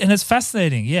 Mm. And it's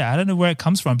fascinating. Yeah, I don't know where it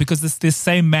comes from because this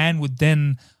same man would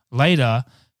then later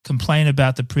complain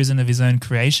about the prison of his own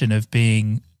creation of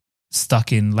being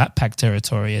stuck in Lap Pack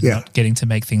territory and not getting to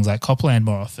make things like Copland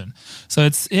more often. So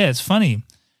it's funny.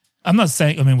 I'm not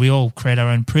saying, I mean, we all create our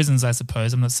own prisons, I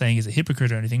suppose. I'm not saying he's a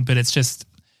hypocrite or anything, but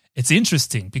it's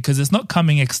interesting because it's not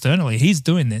coming externally. He's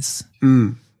doing this.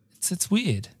 Mm. It's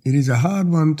weird. It is a hard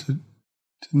one to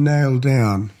nail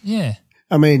down. Yeah.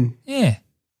 I mean, yeah.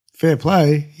 Fair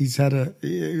play. He's had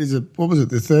what was it?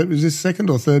 The third, was this second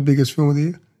or third biggest film of the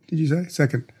year? Did you say?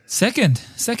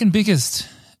 Second biggest.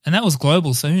 And that was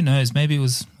global, so who knows? Maybe it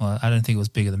was, well, I don't think it was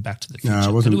bigger than Back to the Future. No,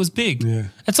 it wasn't. But it was big. Yeah.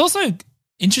 It's also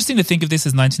interesting to think of this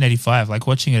as 1985. Like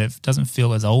watching it doesn't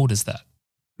feel as old as that.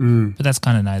 Mm. But that's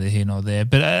kind of neither here nor there.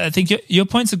 But I think your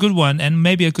point's a good one and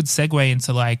maybe a good segue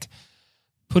into like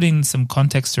putting some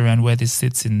context around where this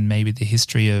sits in maybe the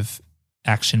history of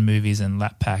action movies and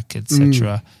Lap Pack,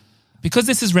 etc. Because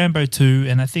this is Rambo 2,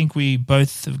 and I think we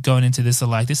both going into this are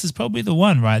like, this is probably the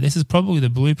one, right? This is probably the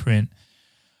blueprint.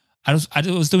 I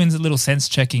was doing a little sense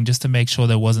checking just to make sure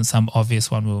there wasn't some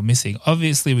obvious one we were missing.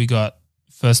 Obviously, we got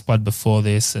First Blood before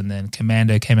this, and then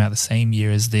Commando came out the same year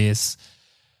as this.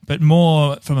 But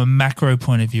more from a macro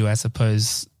point of view, I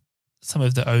suppose, some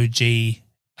of the OG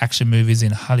action movies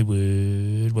in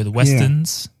Hollywood were the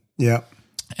Westerns. Yeah.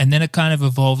 And then it kind of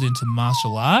evolved into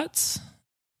martial arts.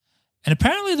 And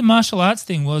apparently the martial arts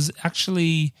thing was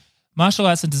actually martial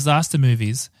arts and disaster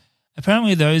movies.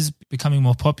 Apparently those becoming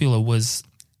more popular was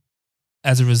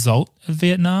as a result of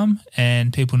Vietnam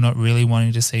and people not really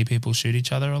wanting to see people shoot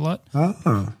each other a lot.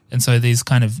 Oh. And so these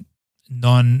kind of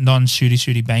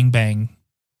non-shooty bang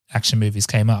action movies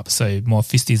came up. So more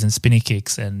fisties and spinny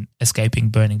kicks and escaping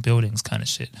burning buildings kind of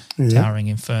shit, Towering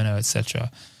Inferno,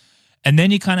 etc. And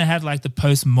then you kind of had like the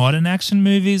postmodern action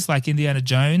movies like Indiana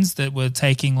Jones that were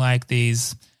taking like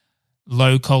these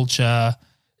low culture,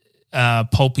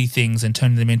 pulpy things and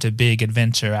turning them into big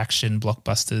adventure action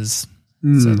blockbusters.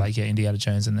 So like Indiana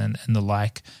Jones and the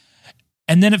like.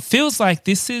 And then it feels like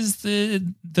this is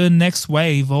the next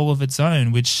wave all of its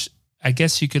own, which I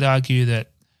guess you could argue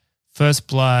that First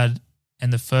Blood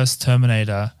and the first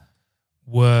Terminator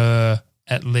were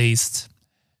at least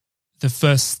the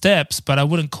first steps, but I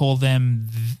wouldn't call them,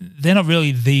 they're not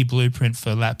really the blueprint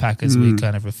for Lap Pack as we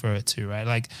kind of refer it to, right?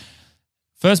 Like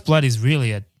First Blood is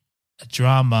really a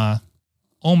drama,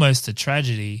 almost a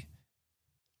tragedy.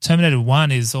 Terminator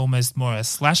 1 is almost more a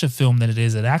slasher film than it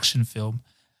is an action film.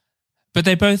 But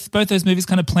they both those movies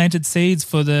kind of planted seeds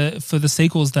for the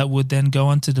sequels that would then go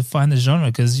on to define the genre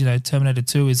because, you know, Terminator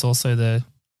 2 is also a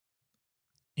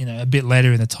bit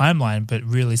later in the timeline, but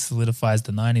really solidifies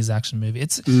the 90s action movie.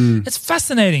 It's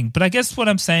fascinating, but I guess what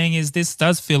I'm saying is this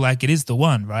does feel like it is the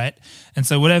one, right? And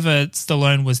so whatever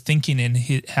Stallone was thinking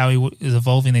in how he was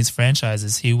evolving these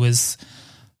franchises, he was,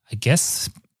 I guess,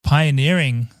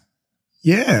 pioneering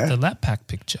the Lap Pack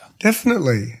picture.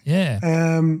 Definitely. Yeah.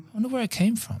 I wonder where it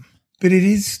came from. But it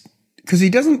is because he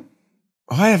doesn't.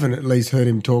 I haven't at least heard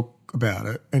him talk about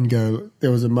it and go.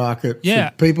 There was a market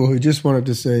for people who just wanted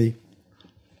to see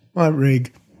light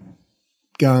rig,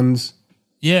 guns,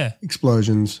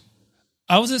 explosions.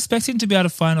 I was expecting to be able to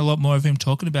find a lot more of him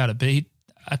talking about it, but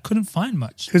I couldn't find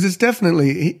much. Because it's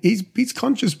definitely he's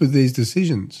conscious with these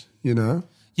decisions, you know.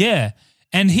 Yeah,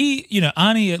 and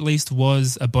Arnie at least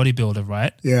was a bodybuilder,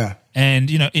 right? Yeah, and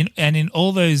in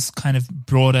all those kind of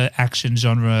broader action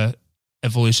genre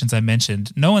evolutions I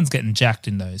mentioned, no one's getting jacked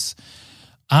in those.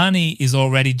 Arnie is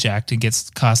already jacked and gets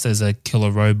cast as a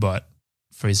killer robot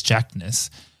for his jackedness,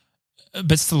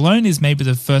 but Stallone is maybe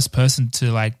the first person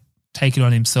to like take it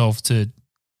on himself to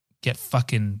get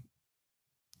fucking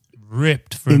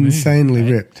ripped for insanely a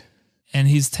movie, right? ripped, and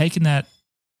he's taken that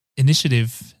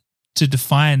initiative to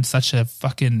define such a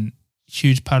fucking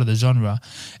huge part of the genre.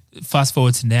 Fast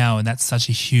forward to now, and that's such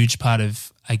a huge part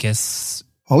of, I guess,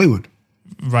 Hollywood.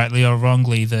 Rightly or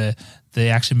wrongly, the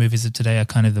action movies of today are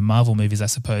kind of the Marvel movies, I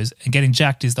suppose. And getting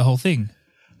jacked is the whole thing.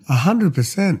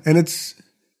 100%, and it's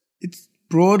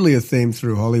broadly a theme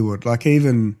through Hollywood. Like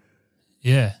even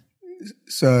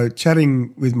So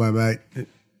chatting with my mate,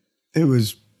 it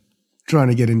was trying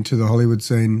to get into the Hollywood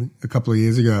scene a couple of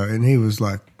years ago, and he was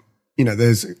like,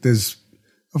 there's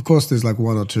of course there's like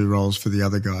one or two roles for the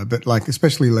other guy, but like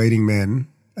especially leading men,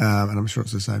 and I'm sure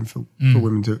it's the same for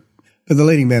women too. But the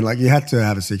leading men, like you had to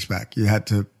have a six pack, you had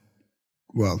to,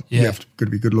 you have to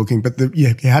be good looking, but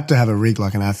you had to have a rig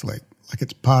like an athlete. Like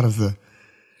it's part of the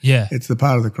it's the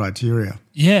part of the criteria.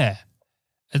 Yeah.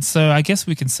 And so I guess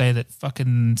we can say that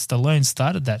fucking Stallone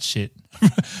started that shit,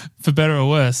 for better or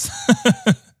worse.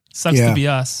 Sucks to be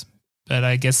us, but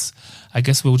I guess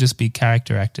we'll just be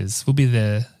character actors. We'll be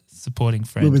the supporting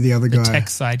friend. We'll be the other guy, the tech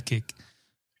sidekick.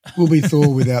 We'll be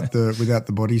Thor without the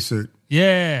bodysuit.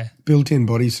 Yeah, built-in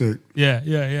bodysuit.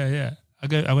 Yeah.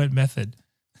 I went method.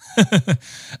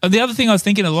 And the other thing I was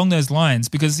thinking along those lines,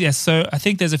 because so I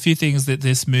think there's a few things that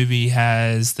this movie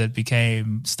has that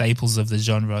became staples of the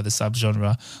genre, the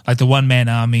subgenre, like the one-man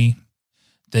army,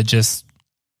 the just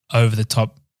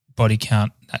over-the-top body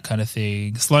count, that kind of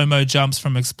thing, slow-mo jumps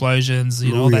from explosions,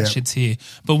 all that shit's here.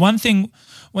 But one thing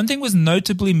was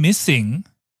notably missing,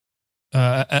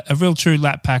 a real true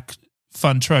Lat Pack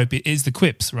fun trope is the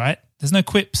quips, right? There's no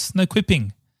quips, no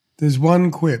quipping. There's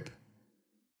one quip.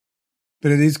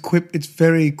 But it is quip. It's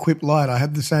very quip light. I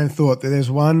had the same thought that there's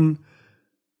one.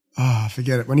 I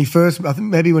forget it. I think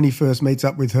maybe when he first meets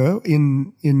up with her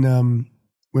in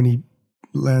when he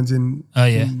lands in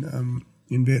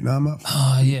Vietnam.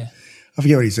 I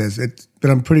forget what he says. But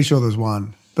I'm pretty sure there's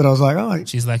one. But I was like,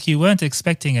 she's like, you weren't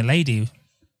expecting a lady.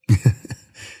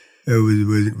 I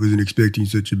wasn't expecting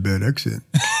such a bad accent.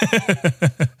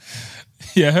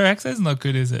 Yeah, her accent's not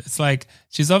good, is it? It's like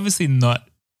she's obviously not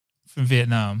from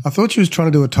Vietnam. I thought she was trying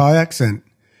to do a Thai accent.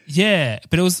 Yeah,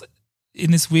 but it was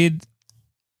in this weird,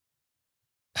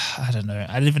 I don't know.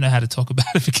 I don't even know how to talk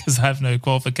about it because I have no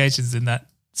qualifications in that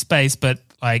space, but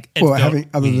like... other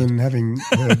than having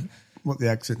heard what the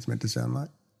accent's meant to sound like.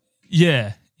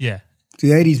 Yeah. The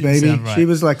 80s, baby. Right. She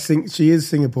was like, she is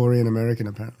Singaporean American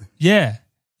apparently. Yeah,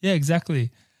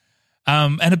 exactly.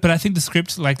 But I think the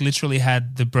script like literally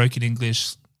had the broken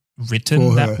English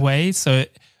written that way, so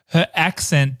her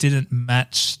accent didn't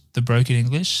match the broken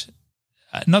English.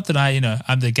 Not that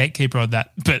I'm the gatekeeper on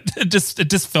that, but it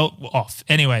just felt off.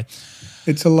 Anyway,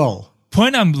 it's a lull.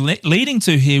 Point I'm leading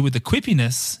to here with the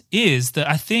quippiness is that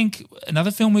I think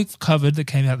another film we've covered that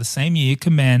came out the same year,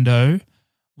 Commando,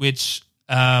 which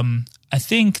I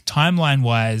think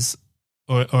timeline-wise,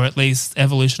 or at least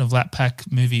evolution of Lat Pack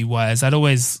movie-wise, I'd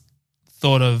always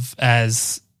thought of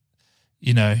as,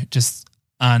 just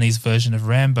Arnie's version of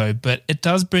Rambo, but it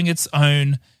does bring its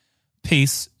own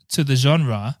piece to the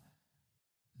genre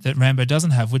that Rambo doesn't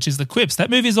have, which is the quips.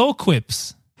 That movie is all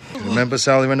quips. Remember,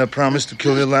 Sally, when I promised to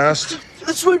kill you last?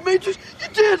 That's right, Major. You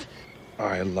did.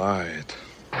 I lied.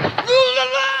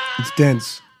 It's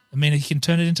dense. I mean, you can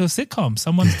turn it into a sitcom.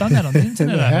 Someone's done that on the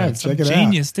internet. I heard. Some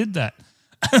genius did that.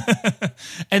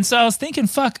 And so I was thinking,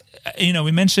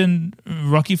 we mentioned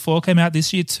Rocky IV came out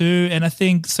this year too, and I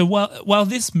think so. While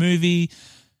this movie,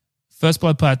 First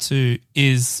Blood Part 2,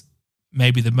 is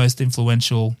maybe the most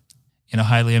influential in a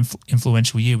highly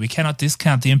influential year, we cannot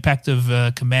discount the impact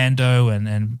of Commando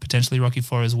and potentially Rocky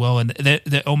IV as well. And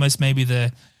they're almost maybe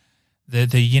the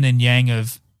yin and yang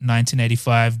of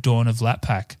 1985 dawn of Lat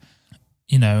Pack.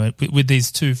 With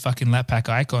these two fucking Lat Pack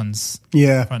icons,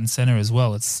 front and center as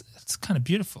well. It's kind of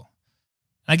beautiful.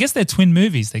 I guess they're twin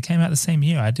movies. They came out the same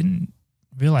year. I didn't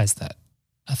realize that.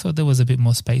 I thought there was a bit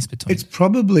more space between. It's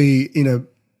probably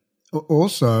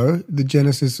also the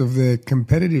genesis of their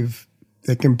competitive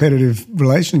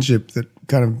relationship that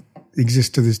kind of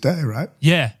exists to this day, right?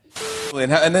 Yeah.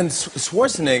 And then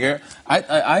Schwarzenegger,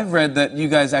 I've read that you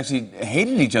guys actually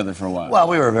hated each other for a while. Well,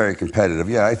 we were very competitive.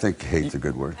 Yeah, I think hate's a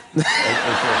good word. It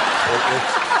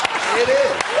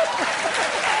is.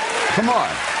 Come on.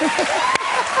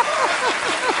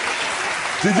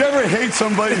 Did you ever hate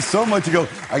somebody so much you go,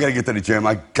 I got to get to the gym,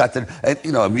 I got to, and,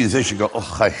 you know, a musician go,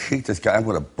 oh, I hate this guy, I'm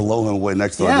going to blow him away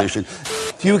next audition.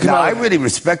 I really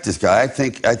respect this guy. I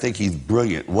think he's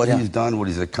brilliant. What he's done, what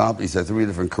he's accomplished, he's had 3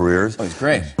 different careers. Oh, he's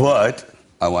great. But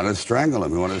I wanted to strangle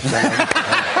him.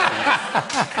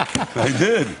 I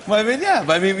did. Well, I mean, yeah.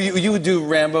 But I mean, you would do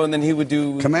Rambo, and then he would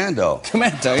do Commando.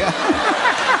 Yeah.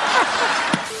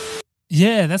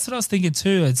 Yeah, that's what I was thinking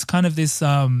too. It's kind of this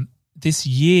this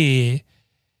year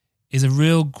is a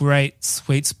real great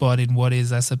sweet spot in what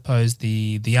is, I suppose,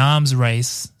 the arms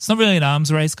race. It's not really an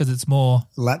arms race because it's more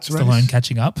Stallone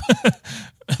catching up.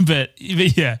 but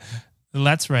yeah, the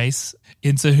Lats race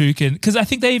into who can, because I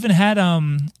think they even had I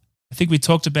think we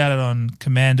talked about it on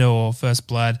Commando or First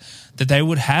Blood, that they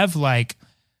would have like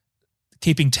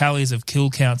keeping tallies of kill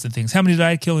counts and things. How many did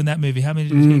I kill in that movie? How many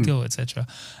did he kill, etc.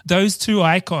 Those two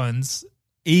icons,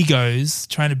 egos,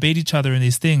 trying to beat each other in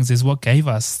these things is what gave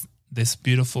us this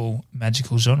beautiful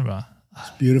magical genre. It's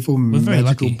beautiful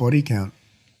magical body count.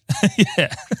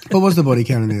 Yeah. What was the body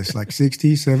count in this? Like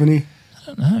 60, 70? I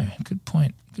don't know. Good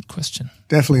point. Good question.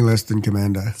 Definitely less than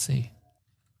Commando. Let's see.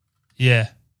 Yeah.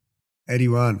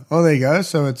 81. Oh, there you go.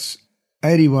 So it's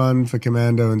 81 for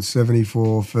Commando and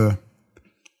 74 for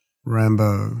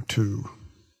Rambo 2.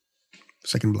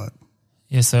 Second Blood.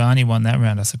 Yeah, so Arnie won that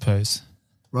round, I suppose.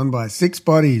 Won by 6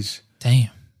 bodies. Damn.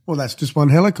 Well, that's just one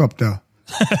helicopter.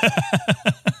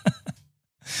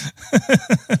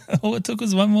 All it took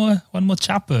was one more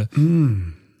chopper.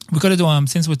 We've got to do,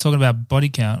 since we're talking about body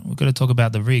count, we've got to talk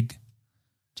about the rig.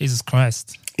 Jesus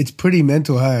Christ. It's pretty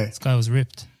mental, hey? This guy was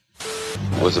ripped.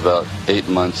 It was about 8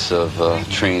 months of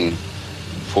training,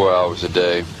 4 hours a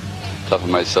day,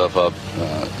 toughing myself up.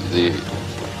 The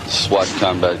SWAT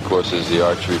combat courses, the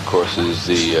archery courses,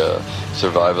 the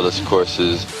survivalist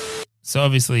courses. So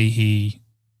obviously he,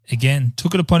 again,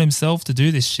 took it upon himself to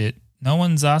do this shit. No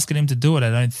one's asking him to do it, I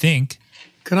don't think.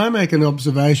 Can I make an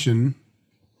observation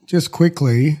just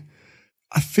quickly?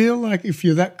 I feel like if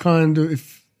you're that kind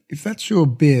of, if that's your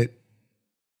bit,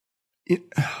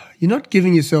 you're not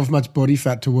giving yourself much body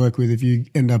fat to work with if you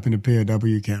end up in a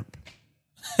POW camp.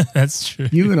 That's true.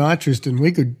 You and I, Tristan,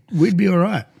 we'd be all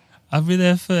right. I'll be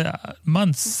there for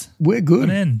months. We're good.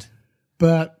 On end.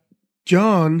 But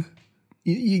John,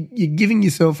 you're giving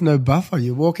yourself no buffer.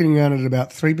 You're walking around at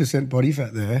about 3% body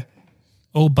fat there.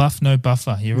 All buff, no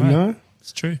buffer. You're right. No?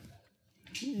 It's true.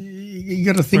 You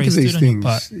got to think of these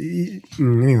things.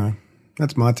 Anyway,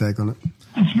 that's my take on it.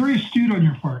 It's very astute on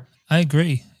your part. I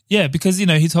agree. Yeah, because,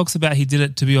 he talks about he did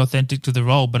it to be authentic to the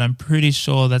role, but I'm pretty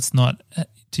sure that's not,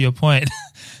 to your point,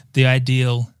 the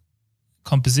ideal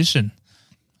composition.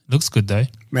 Looks good, though.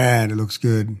 Man, it looks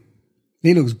good.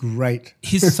 He looks great.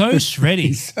 He's so shreddy.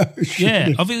 He's so shreddy.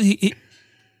 Yeah, obviously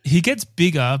he gets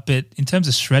bigger, but in terms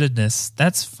of shreddedness,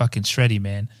 that's fucking shreddy,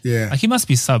 man. Yeah. Like he must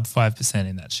be sub 5%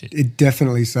 in that shit. It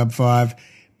definitely sub 5.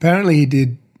 Apparently he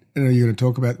did, we're going to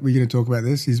talk about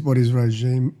this, what his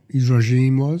regime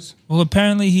was. Well,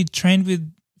 apparently he trained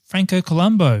with Franco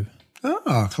Columbo.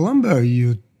 Oh, Columbo,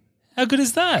 you... How good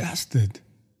is that? Bastard.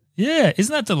 Yeah,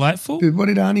 isn't that delightful? Dude, what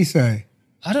did Arnie say?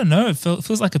 I don't know. It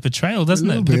feels like a betrayal, doesn't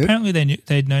it? But apparently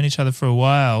they'd known each other for a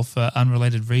while for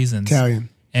unrelated reasons. Italian.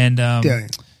 And Italian.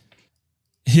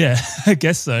 Yeah, I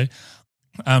guess so.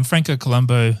 Franco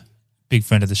Columbo, big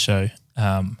friend of the show.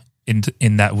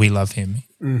 In that we love him.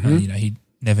 Mm-hmm. He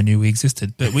never knew we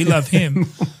existed, but we love him.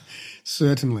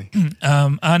 Certainly.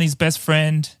 Arnie's best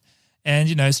friend,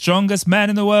 and strongest man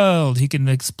in the world. He can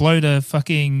explode a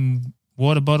fucking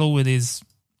water bottle with his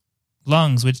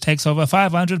lungs, which takes over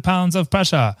 500 pounds of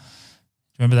pressure.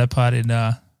 Remember that part in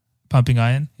Pumping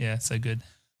Iron? Yeah, so good.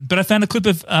 But I found a clip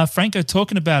of Franco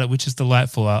talking about it, which is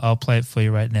delightful. I'll play it for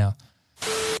you right now.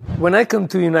 When I came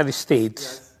to the United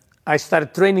States, I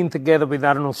started training together with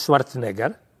Arnold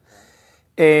Schwarzenegger,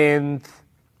 and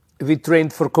we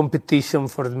trained for competition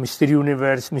for the Mr.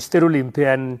 Universe, Mr.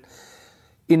 Olympia. And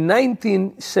in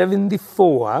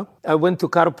 1974, I went to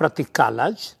chiropractic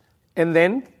college. And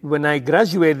then when I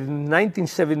graduated in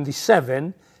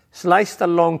 1977, Sly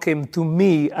Stallone came to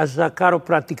me as a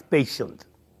chiropractic patient,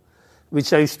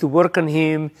 which I used to work on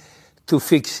him to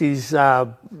fix his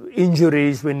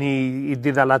injuries when he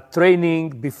did a lot of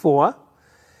training before.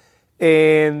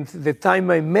 And the time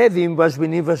I met him was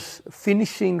when he was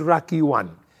finishing Rocky I.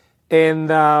 And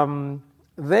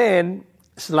then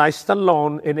Sly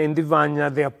Stallone and Andy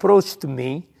Vajna, they approached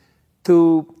me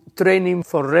to train him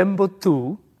for Rambo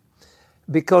 2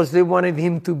 because they wanted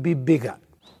him to be bigger.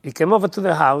 He came over to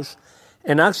the house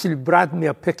and actually brought me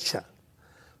a picture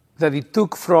that he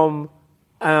took from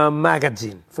a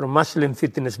magazine, from Muscle and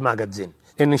Fitness magazine.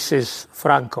 And he says,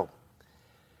 Franco,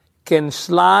 can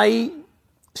Sly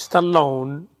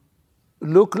Stallone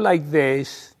look like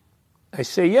this? I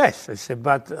say, yes. I say,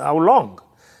 but how long?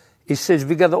 He says,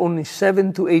 we got only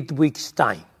 7 to 8 weeks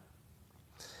time.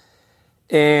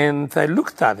 And I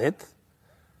looked at it,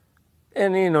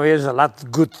 and, he has a lot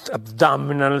of good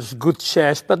abdominals, good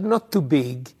chest, but not too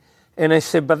big. And I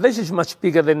said, but this is much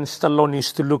bigger than Stallone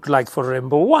used to look like for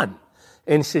Rambo 1.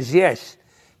 And he says, yes,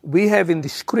 we have in the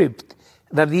script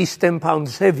that he's 10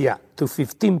 pounds heavier to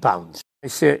 15 pounds. I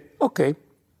said, okay,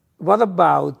 what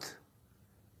about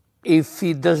if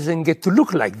he doesn't get to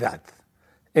look like that?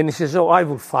 And he says, oh, I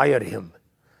will fire him.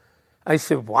 I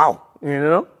said, wow,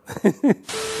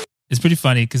 It's pretty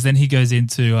funny because then he goes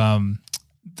into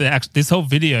this whole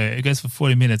video. It goes for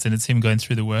 40 minutes and it's him going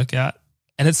through the workout.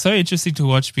 And it's so interesting to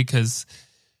watch because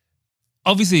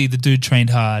obviously the dude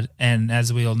trained hard, and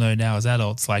as we all know now as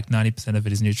adults, like 90% of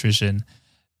it is nutrition.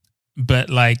 But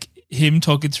like him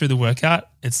talking through the workout,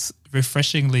 it's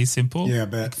refreshingly simple. Yeah, I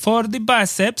bet. Like, for the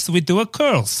biceps, we do a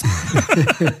curls.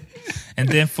 And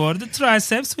then for the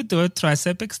triceps, we do a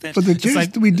tricep extension. For the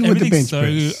chest, we do it the bench so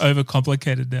press.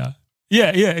 Overcomplicated now. Yeah,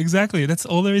 exactly. That's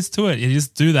all there is to it. You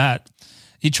just do that.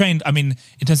 He trained, in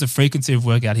terms of frequency of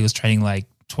workout, he was training like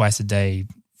twice a day,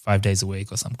 5 days a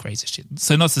week or some crazy shit.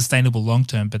 So not sustainable long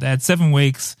term, but they had 7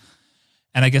 weeks,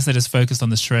 and I guess they just focused on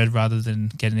the shred rather than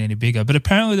getting any bigger. But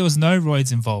apparently there was no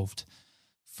roids involved.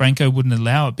 Franco wouldn't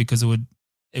allow it because it would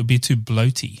be too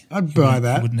bloaty. I'd buy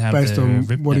that based on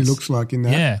what he looks like in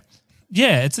that.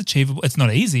 Yeah, it's achievable. It's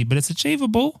not easy, but it's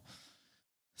achievable.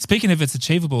 Speaking of it's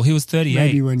achievable, he was 38.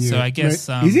 Maybe when so I guess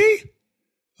is he?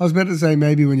 I was about to say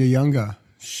maybe when you're younger.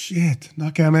 Shit,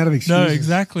 not I'm out of excuses. No,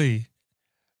 exactly.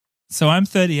 So I'm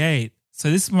 38. So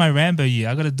this is my Rambo year.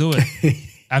 I got to do it.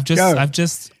 I've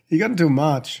just. You got until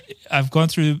March. I've gone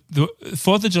through the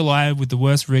 4th of July with the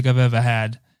worst rig I've ever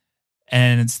had,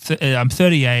 and I'm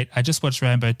 38. I just watched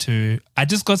Rambo 2. I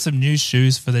just got some new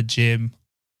shoes for the gym.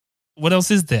 What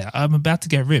else is there? I'm about to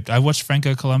get ripped. I watched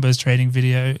Franco Columbo's training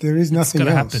video. There is nothing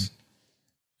else. Happen.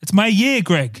 It's my year,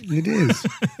 Greg. It is.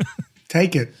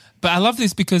 Take it. But I love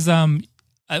this because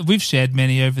we've shared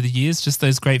many over the years, just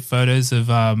those great photos of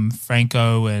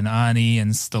Franco and Arnie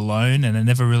and Stallone, and I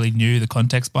never really knew the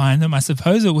context behind them. I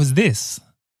suppose it was this,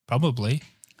 probably.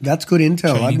 That's good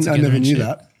intel. I never knew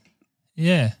that.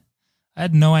 Yeah. I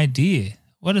had no idea.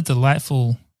 What a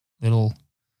delightful little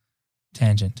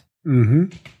tangent. Mm-hmm.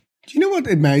 Do you know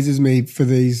what amazes me for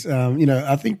these?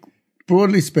 I think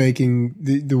broadly speaking,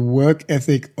 the work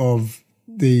ethic of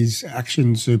these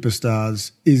action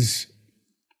superstars is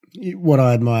what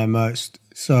I admire most.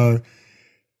 So,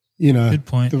 good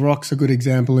point. The Rock's a good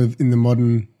example of in the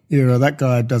modern era. That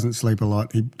guy doesn't sleep a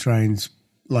lot. He trains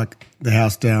like the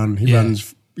house down. He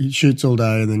runs, he shoots all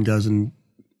day and then goes and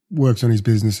works on his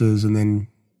businesses and then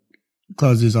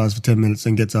closes his eyes for 10 minutes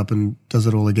and gets up and does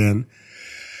it all again.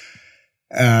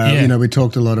 We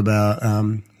talked a lot about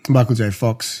Michael J.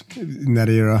 Fox in that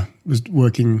era was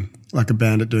working like a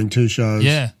bandit doing 2 shows.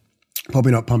 Yeah.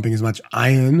 Probably not pumping as much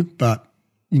iron, but,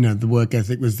 the work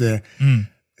ethic was there.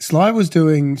 Sly was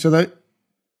doing, so that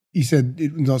you said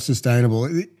it was not sustainable.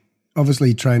 Obviously,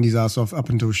 he trained his ass off up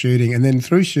until shooting. And then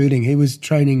through shooting, he was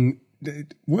training,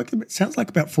 working, it sounds like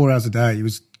about 4 hours a day. He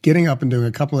was getting up and doing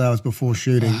a couple of hours before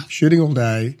shooting, shooting all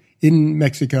day in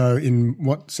Mexico in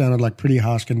what sounded like pretty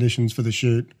harsh conditions for the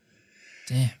shoot.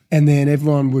 Damn. And then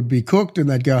everyone would be cooked and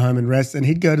they'd go home and rest, and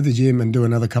he'd go to the gym and do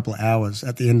another couple of hours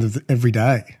at the end of every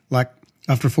day. Like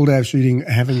after a full day of shooting,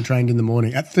 having trained in the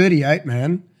morning. At 38,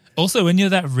 man. Also, when you're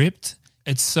that ripped,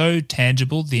 it's so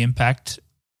tangible, the impact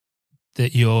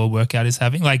that your workout is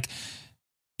having. Like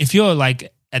if you're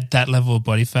like at that level of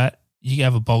body fat, you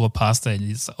have a bowl of pasta and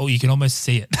you can almost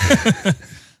see it.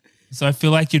 So I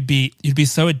feel like you'd be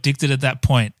so addicted at that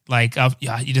point. Like, I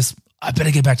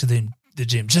better get back to the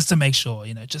gym just to make sure,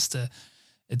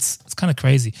 it's kind of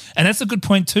crazy. And that's a good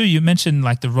point too. You mentioned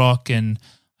like The Rock and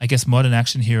I guess modern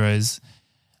action heroes.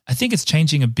 I think it's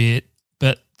changing a bit,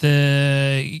 but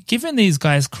giving these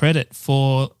guys credit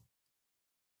for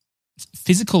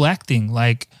physical acting.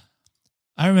 Like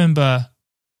I remember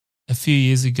a few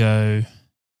years ago,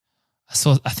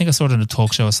 I think I saw it on a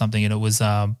talk show or something, and it was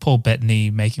Paul Bettany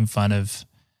making fun of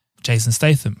Jason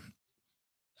Statham.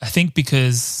 I think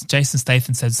because Jason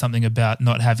Statham said something about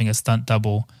not having a stunt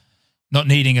double, not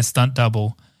needing a stunt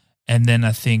double, And then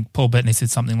I think Paul Bettany said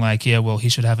something like, yeah, well, he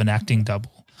should have an acting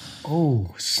double.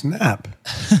 Oh, snap.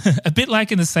 A bit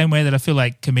like in the same way that I feel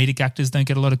like comedic actors don't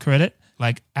get a lot of credit.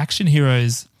 Like action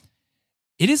heroes,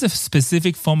 it is a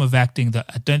specific form of acting that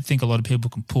I don't think a lot of people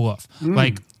can pull off.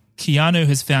 Like Keanu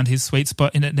has found his sweet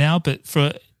spot in it now, but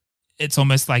it's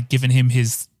almost like given him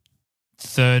his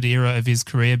third era of his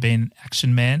career being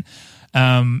action man.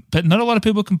 But not a lot of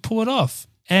people can pull it off.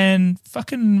 And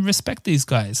fucking respect these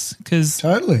guys because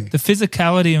totally the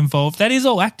physicality involved, that is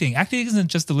all acting. Acting isn't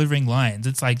just delivering lines.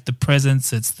 It's like the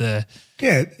presence. It's the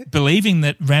believing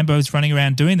that Rambo's running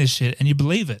around doing this shit and you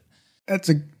believe it. That's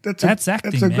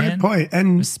acting. That's a great point.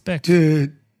 And respect.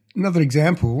 Another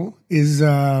example is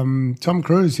Tom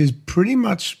Cruise. He's pretty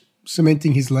much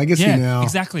cementing his legacy now.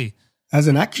 Exactly. As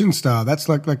an action star. That's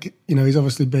like he's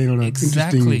obviously been on an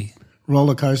interesting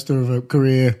roller coaster of a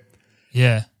career.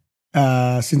 Yeah.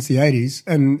 Since the 80s.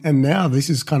 And now this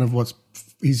is kind of what's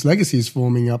his legacy is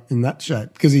forming up in that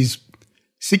shape because he's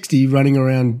 60 running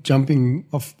around jumping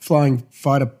off flying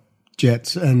fighter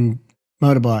jets and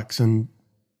motorbikes and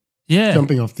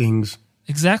jumping off things.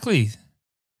 Exactly.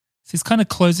 So he's kind of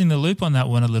closing the loop on that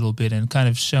one a little bit and kind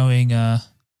of showing the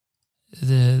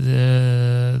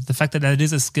fact that it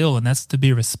is a skill and that's to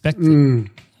be respected.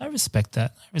 I respect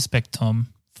that. I respect Tom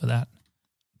for that.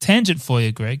 Tangent for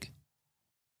you, Greg.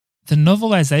 The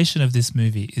novelization of this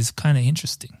movie is kind of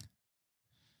interesting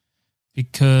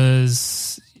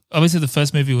because obviously the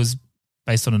first movie was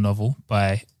based on a novel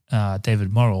by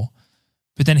David Morrell,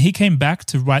 but then he came back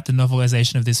to write the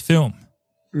novelization of this film.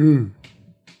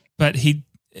 But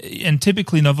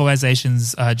typically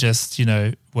novelizations are just,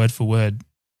 word for word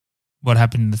what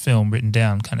happened in the film written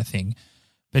down kind of thing.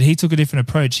 But he took a different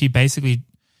approach. He basically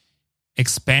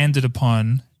expanded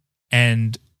upon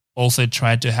and also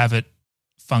tried to have it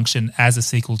function as a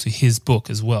sequel to his book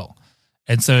as well.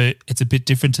 And so it's a bit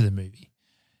different to the movie.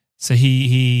 So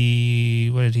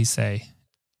he what did he say?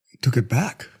 He took it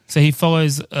back. So he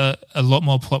follows a lot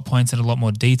more plot points and a lot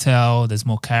more detail. There's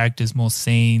more characters, more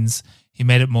scenes. He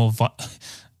made it more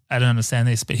I don't understand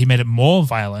this, but he made it more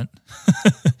violent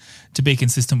to be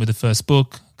consistent with the first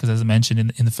book because as I mentioned,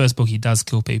 in the first book he does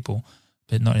kill people,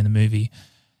 but not in the movie.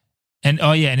 And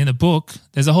and in the book,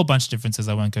 there's a whole bunch of differences.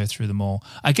 I won't go through them all.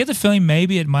 I get the feeling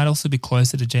maybe it might also be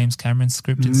closer to James Cameron's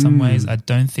script in some ways. I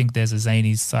don't think there's a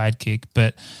zany sidekick,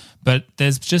 but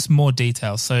there's just more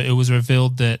detail. So it was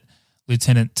revealed that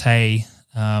Lieutenant Tay,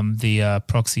 the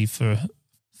proxy for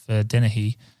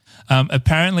Dennehy,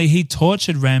 apparently he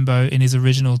tortured Rambo in his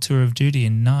original tour of duty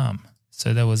in Nam.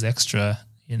 So there was extra,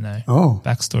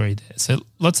 backstory there. So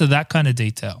lots of that kind of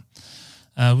detail,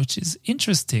 which is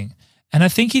interesting. And I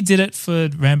think he did it for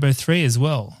Rambo 3 as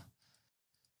well.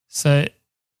 So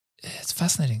it's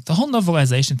fascinating. The whole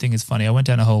novelization thing is funny. I went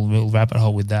down a whole real rabbit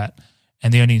hole with that.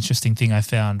 And the only interesting thing I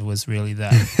found was really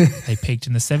that they peaked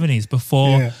in the 70s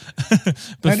before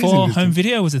home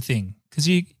video was a thing. Because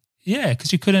you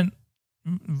couldn't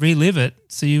relive it,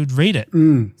 so you would read it.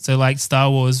 So like Star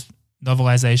Wars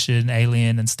novelization,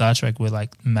 Alien and Star Trek were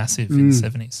like massive in the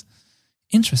 70s.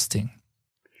 Interesting.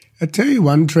 I'll tell you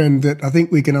one trend that I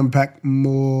think we can unpack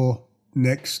more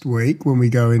next week when we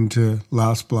go into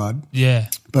Last Blood. Yeah.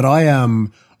 But I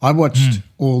watched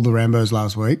all the Rambos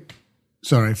last week.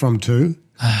 Sorry, from 2. You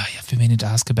have been meaning to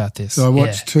ask about this. So I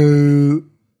watched 2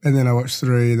 and then I watched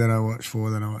 3, then I watched 4,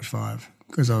 then I watched 5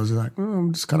 because I was like,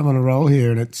 I'm just kind of on a roll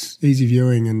here and it's easy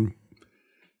viewing and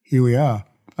here we are.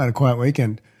 I had a quiet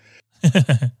weekend.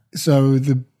 So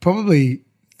probably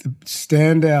the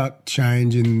standout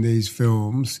change in these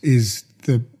films is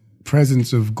the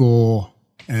presence of gore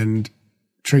and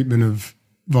treatment of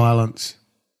violence.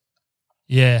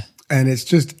 Yeah. And it's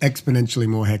just exponentially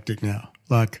more hectic now.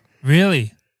 Like,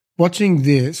 really? Watching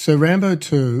this, so Rambo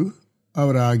 2, I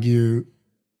would argue,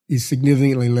 is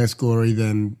significantly less gory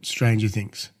than Stranger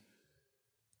Things.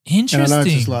 Interesting. And I know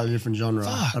it's a slightly different genre.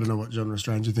 Fuck. I don't know what genre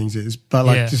Stranger Things is,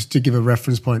 but just to give a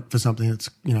reference point for something that's,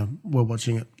 we're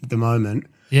watching it at the moment.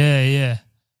 Yeah.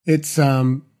 It's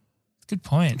good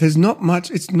point. There's not much.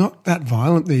 It's not that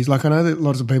violent. Like I know that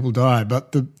lots of people die,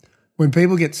 but when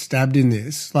people get stabbed in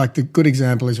this, like the good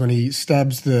example is when he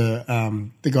stabs the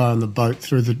guy on the boat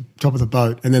through the top of the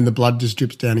boat, and then the blood just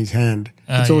drips down his hand.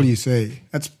 That's all you see.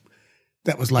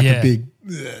 That was like a big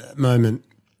moment.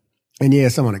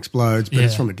 And someone explodes, but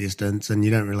it's from a distance, and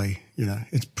you don't really,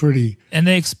 it's pretty. And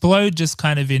they explode just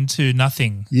kind of into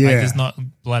nothing. Yeah, like there's not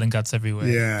blood and guts everywhere.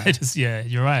 Yeah,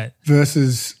 you're right.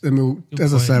 Versus,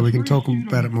 as I say, we can talk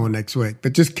about it more next week.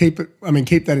 But just keep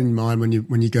that in mind when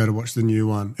you go to watch the new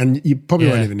one, and you probably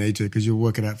won't even need to because you'll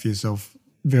work it out for yourself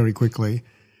very quickly.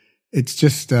 It's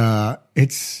just,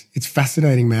 it's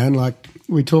fascinating, man. Like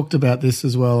we talked about this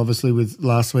as well, obviously, with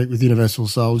last week with Universal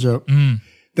Soldier.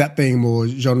 That being more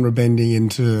genre bending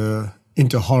into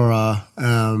horror.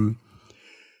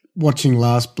 Watching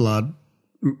Last Blood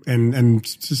and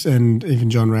even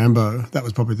John Rambo, that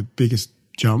was probably the biggest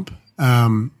jump.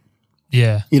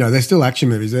 Yeah, you know, they're still action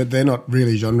movies. They're not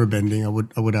really genre bending. I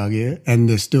would argue, and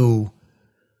they're still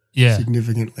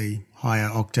significantly higher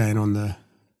octane on the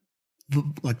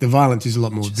violence is a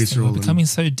lot more visceral. We're becoming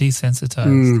so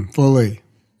desensitized. Fully.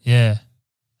 Yeah.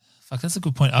 Fuck, that's a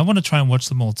good point. I want to try and watch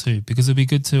them all too, because it'd be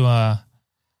good to,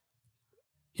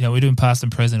 you know, we're doing past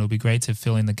and present. It would be great to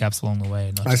fill in the gaps along the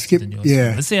way. Not just the newest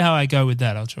one. Let's see how I go with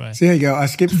that. I'll try. See how you go. I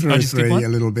skipped through 3 a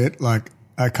little bit. Like,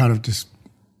 I kind of just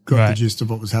got the gist of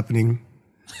what was happening.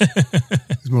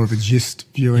 It was more of a gist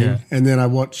viewing. Yeah. And then I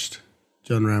watched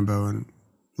John Rambo and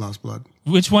Last Blood.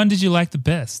 Which one did you like the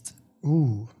best?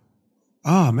 Ooh.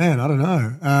 Oh, man, I don't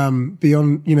know.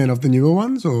 Beyond, you mean of the newer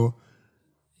ones or?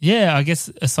 Yeah, I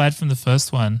guess aside from the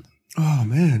first one. Oh,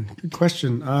 man, good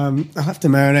question. I'll have to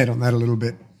marinate on that a little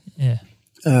bit. Yeah.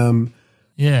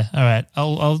 Yeah, all right.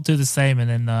 I'll do the same and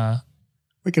then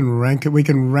we can rank it. We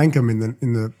can rank them in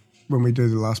the when we do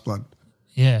the Last Blood.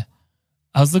 Yeah.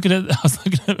 I was looking at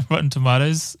Rotten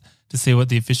Tomatoes to see what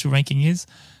the official ranking is.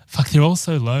 Fuck, they're all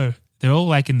so low. They're all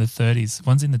like in the 30s.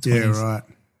 One's in the 20s. Yeah, right.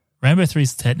 Rambo 3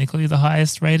 is technically the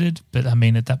highest rated, but I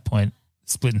mean, at that point,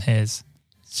 splitting hairs.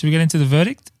 Should we get into the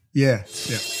verdict? Yeah.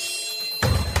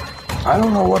 I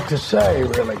don't know what to say,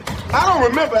 really. I don't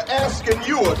remember asking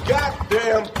you a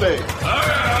goddamn thing.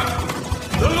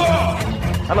 I am the law.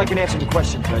 I'd like an answer to the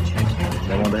question, Judge.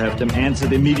 I want to have them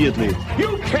answered immediately.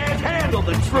 You can't handle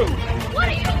the truth. What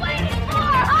are you waiting for,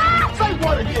 huh? Say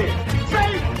what again?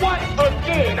 Say what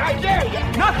again? I dare you.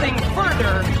 Nothing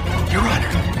further, Your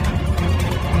Honor.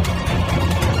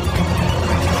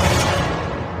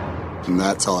 And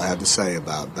that's all I have to say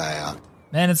about that.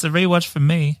 Man, it's a rewatch for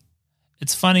me.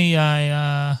 It's funny.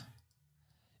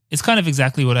 It's kind of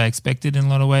exactly what I expected in a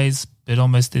lot of ways, but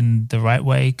almost in the right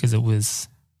way, because it was,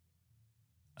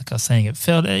 like I was saying,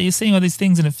 you're seeing all these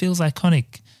things and it feels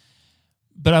iconic.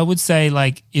 But I would say,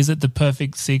 like, is it the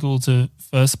perfect sequel to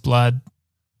First Blood?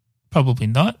 Probably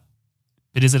not.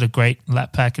 But is it a great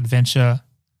Lap Pack adventure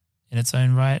in its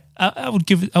own right? I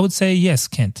would say yes,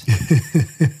 Kent.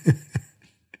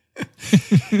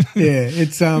 Yeah,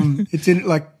 it's in,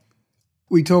 like,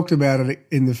 we talked about it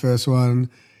in the first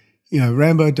one. You know,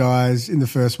 Rambo dies in the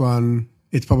first one.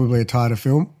 It's probably a tighter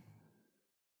film.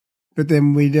 But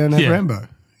then we don't have Rambo.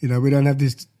 You know, we don't have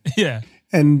this. Yeah.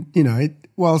 And, you know,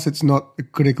 whilst it's not a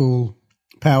critical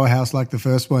powerhouse like the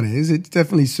first one is, it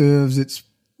definitely serves its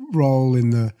role in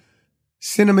the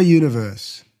cinema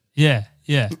universe. Yeah,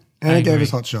 yeah. And it gave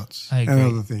us Hot Shots and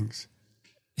other things.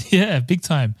 Yeah, big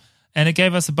time. And it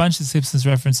gave us a bunch of Simpsons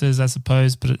references, I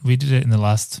suppose, but we did it in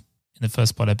the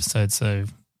first pod episode, so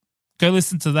go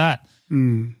listen to that.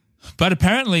 But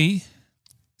apparently,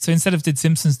 so instead of Did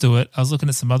Simpsons Do It, I was looking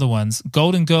at some other ones.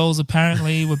 Golden Girls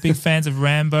apparently were big fans of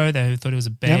Rambo. They thought it was a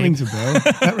babe.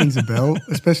 That rings a bell,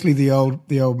 especially the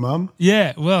old mum.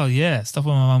 Yeah, well, yeah, Stuff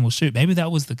Where My Mum Will Shoot. Maybe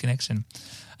that was the connection.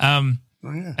 And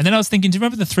then I was thinking, do you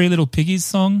remember the Three Little Piggies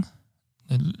song?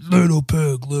 Little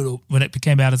Pig, Little, when it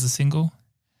came out as a single?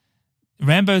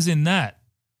 Rambo's in that.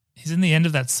 He's in the end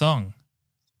of that song.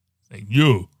 Like,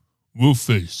 yo,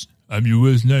 Wolfface, I'm your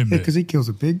worst nightmare. Yeah, because he kills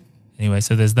a pig. Anyway,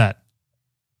 so there's that.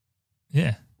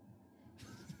 Yeah.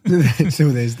 So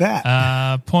there's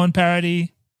that. Porn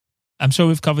parody. I'm sure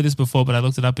we've covered this before, but I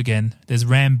looked it up again. There's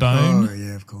Rambone. Oh,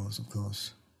 yeah, of course.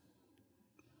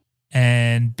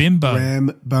 And Bimbo.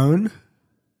 Rambone?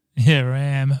 Yeah,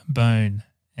 Rambone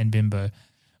and Bimbo.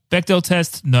 Bechdel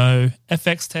test, no.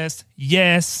 FX test,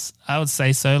 yes. I would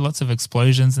say so. Lots of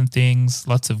explosions and things.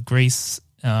 Lots of grease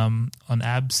on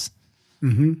abs.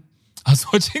 Mm-hmm. I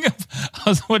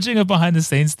was watching a behind the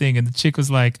scenes thing, and the chick was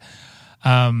like,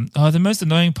 the most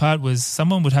annoying part was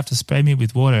someone would have to spray me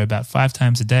with water about 5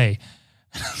 times a day.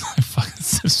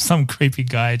 Some creepy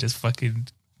guy just fucking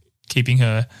keeping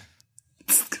her.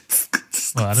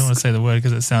 Well, I don't want to say the word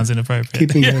because it sounds inappropriate.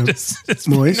 Keeping her just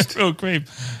moist. Real creep.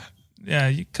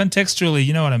 Yeah, contextually,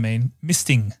 you know what I mean.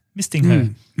 Misting her.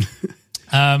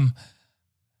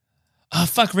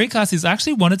 Recasties. I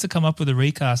actually wanted to come up with a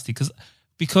recast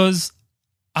because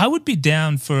I would be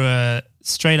down for a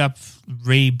straight up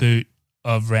reboot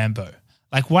of Rambo.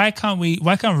 Like, why can't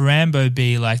Rambo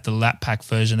be like the Lap Pack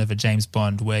version of a James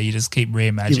Bond where you just keep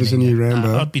reimagining? Give us a new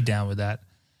Rambo. I'd be down with that.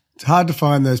 It's hard to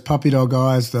find those puppy dog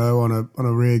eyes though on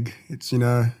a rig. It's, you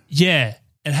know. Yeah.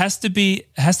 It has to be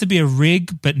a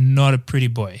rig, but not a pretty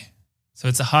boy. So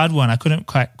it's a hard one. I couldn't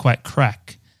quite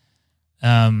crack.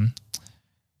 Because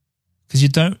Because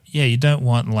you don't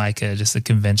want like just a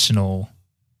conventional.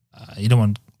 You don't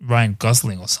want Ryan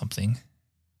Gosling or something.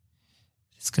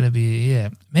 It's going to be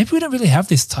Maybe we don't really have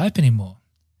this type anymore.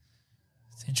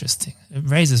 It's interesting. It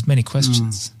raises many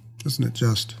questions, doesn't it?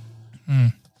 Just.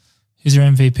 Who's your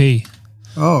MVP?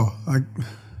 Oh, I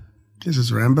guess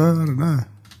it's Rambo. I don't know.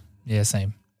 Yeah,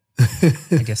 same.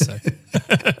 I guess so.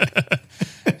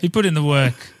 He put in the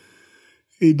work.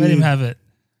 He did. Let him have it.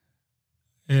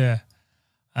 Yeah.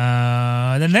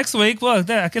 Then next week,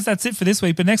 I guess that's it for this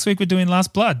week. But next week we're doing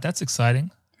Last Blood. That's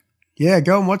exciting. Yeah,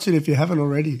 go and watch it if you haven't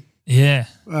already. Yeah.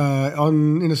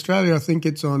 In Australia, I think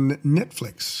it's on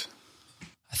Netflix.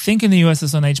 I think in the US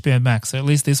it's on HBO Max. So at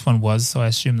least this one was. So I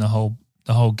assume the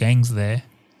whole gang's there.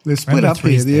 They're split up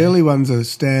here. The early ones are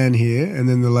Stan here, and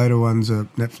then the later ones are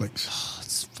Netflix. Oh,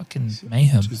 it's fucking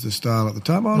mayhem. Which is the style at the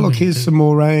time. Oh, look, here's some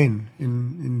more rain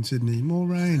in Sydney. More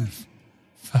rain.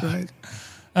 Great.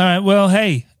 All right. Well,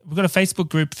 hey, we've got a Facebook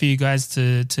group for you guys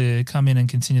to come in and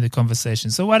continue the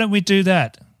conversation. So why don't we do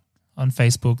that on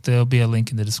Facebook? There'll be a link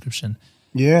in the description.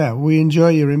 Yeah, we enjoy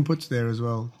your inputs there as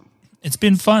well. It's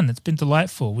been fun. It's been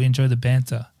delightful. We enjoy the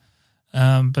banter.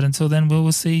 But until then, we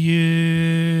will see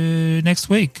you next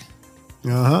week.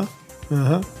 Take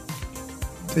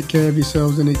care of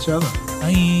yourselves and each other.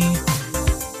 Bye.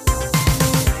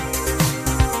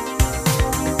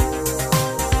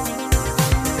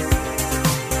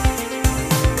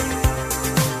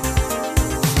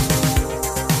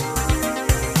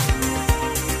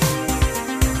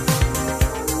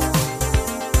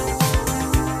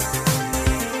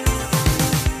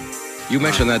 You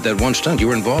mentioned that one stunt. You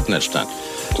were involved in that stunt.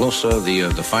 Close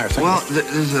the fire thing. Well,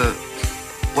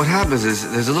 what happens is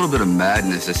there's a little bit of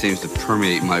madness that seems to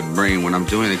permeate my brain when I'm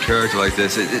doing a character like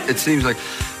this. It seems like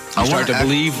you start to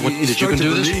believe that you can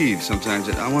do this. I believe sometimes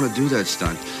that I want to do that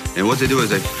stunt. And what they do is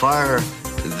they fire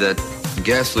that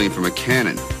gasoline from a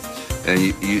cannon, and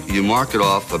you mark it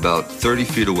off about 30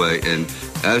 feet away, and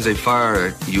as they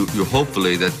fire, you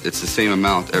hopefully that it's the same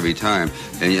amount every time.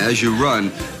 And as you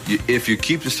run, if you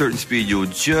keep a certain speed, you'll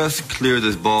just clear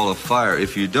this ball of fire.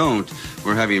 If you don't,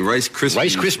 we're having Rice Krispies.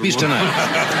 Rice Krispies tonight.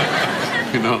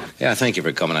 You know? Yeah, thank you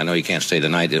for coming. I know you can't stay the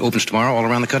night. It opens tomorrow all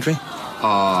around the country?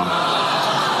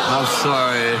 I'm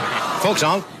sorry. Folks,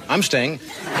 I'm staying.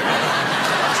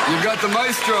 You got the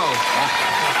maestro.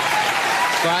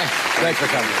 Bye. Thanks for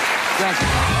coming. Thank you.